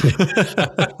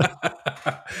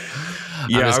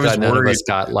 Yeah, I was none worried. of us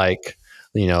got like,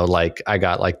 like I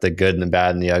got like the good and the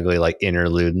bad and the ugly, like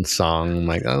interlude song. I'm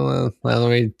like, oh, well, let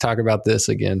me talk about this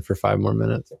again for 5 more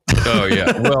minutes. Oh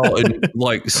yeah. Well,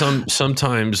 like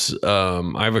sometimes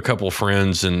I have a couple of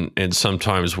friends, and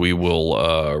sometimes we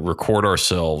will record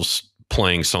ourselves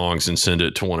playing songs and send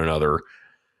it to one another.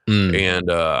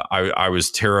 And I was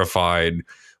terrified.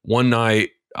 One night,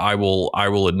 I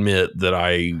will admit that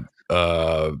I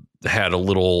had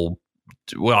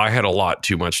I had a lot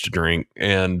too much to drink,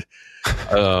 and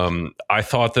I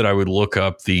thought that I would look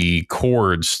up the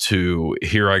chords to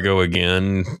 "Here I Go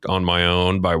Again" on my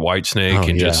own by Whitesnake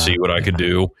and just see what I could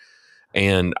do.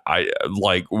 And I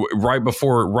like right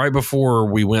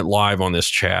before we went live on this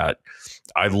chat,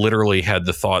 I literally had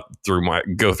the thought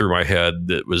go through my head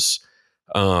that was,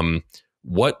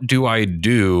 what do I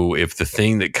do if the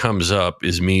thing that comes up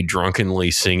is me drunkenly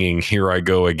singing "Here I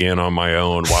Go Again" on my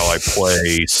own while I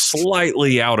play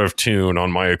slightly out of tune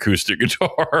on my acoustic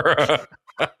guitar?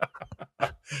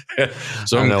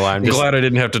 So I'm glad I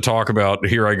didn't have to talk about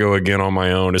 "Here I Go Again" on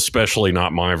my own, especially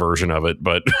not my version of it.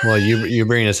 But well, you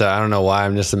bring this up. I don't know why.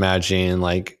 I'm just imagining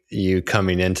like you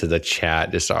coming into the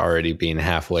chat, just already being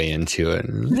halfway into it.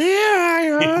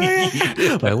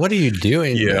 Like, what are you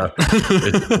doing? Yeah,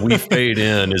 we fade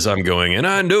in as I'm going, and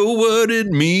I know what it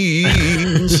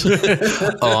means.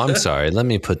 Oh, I'm sorry. Let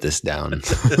me put this down.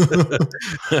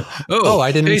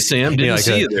 I didn't. Hey, Sam, didn't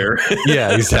see you there.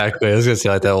 Yeah, exactly. I was gonna say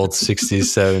like that old 60s,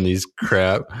 70s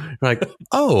crap. You're like,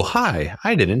 oh, hi.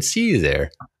 I didn't see you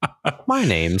there. My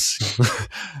name's.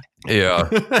 Yeah,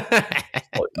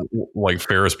 like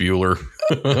Ferris Bueller.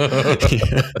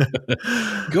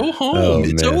 Go home.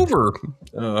 It's over.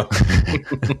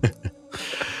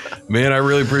 Man, I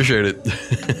really appreciate it.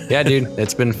 Yeah, dude,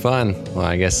 it's been fun. Well,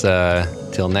 I guess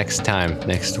till next time,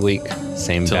 next week,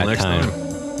 same bat time.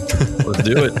 Let's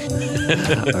do it.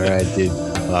 All right, dude.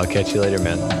 Well, I'll catch you later,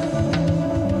 man.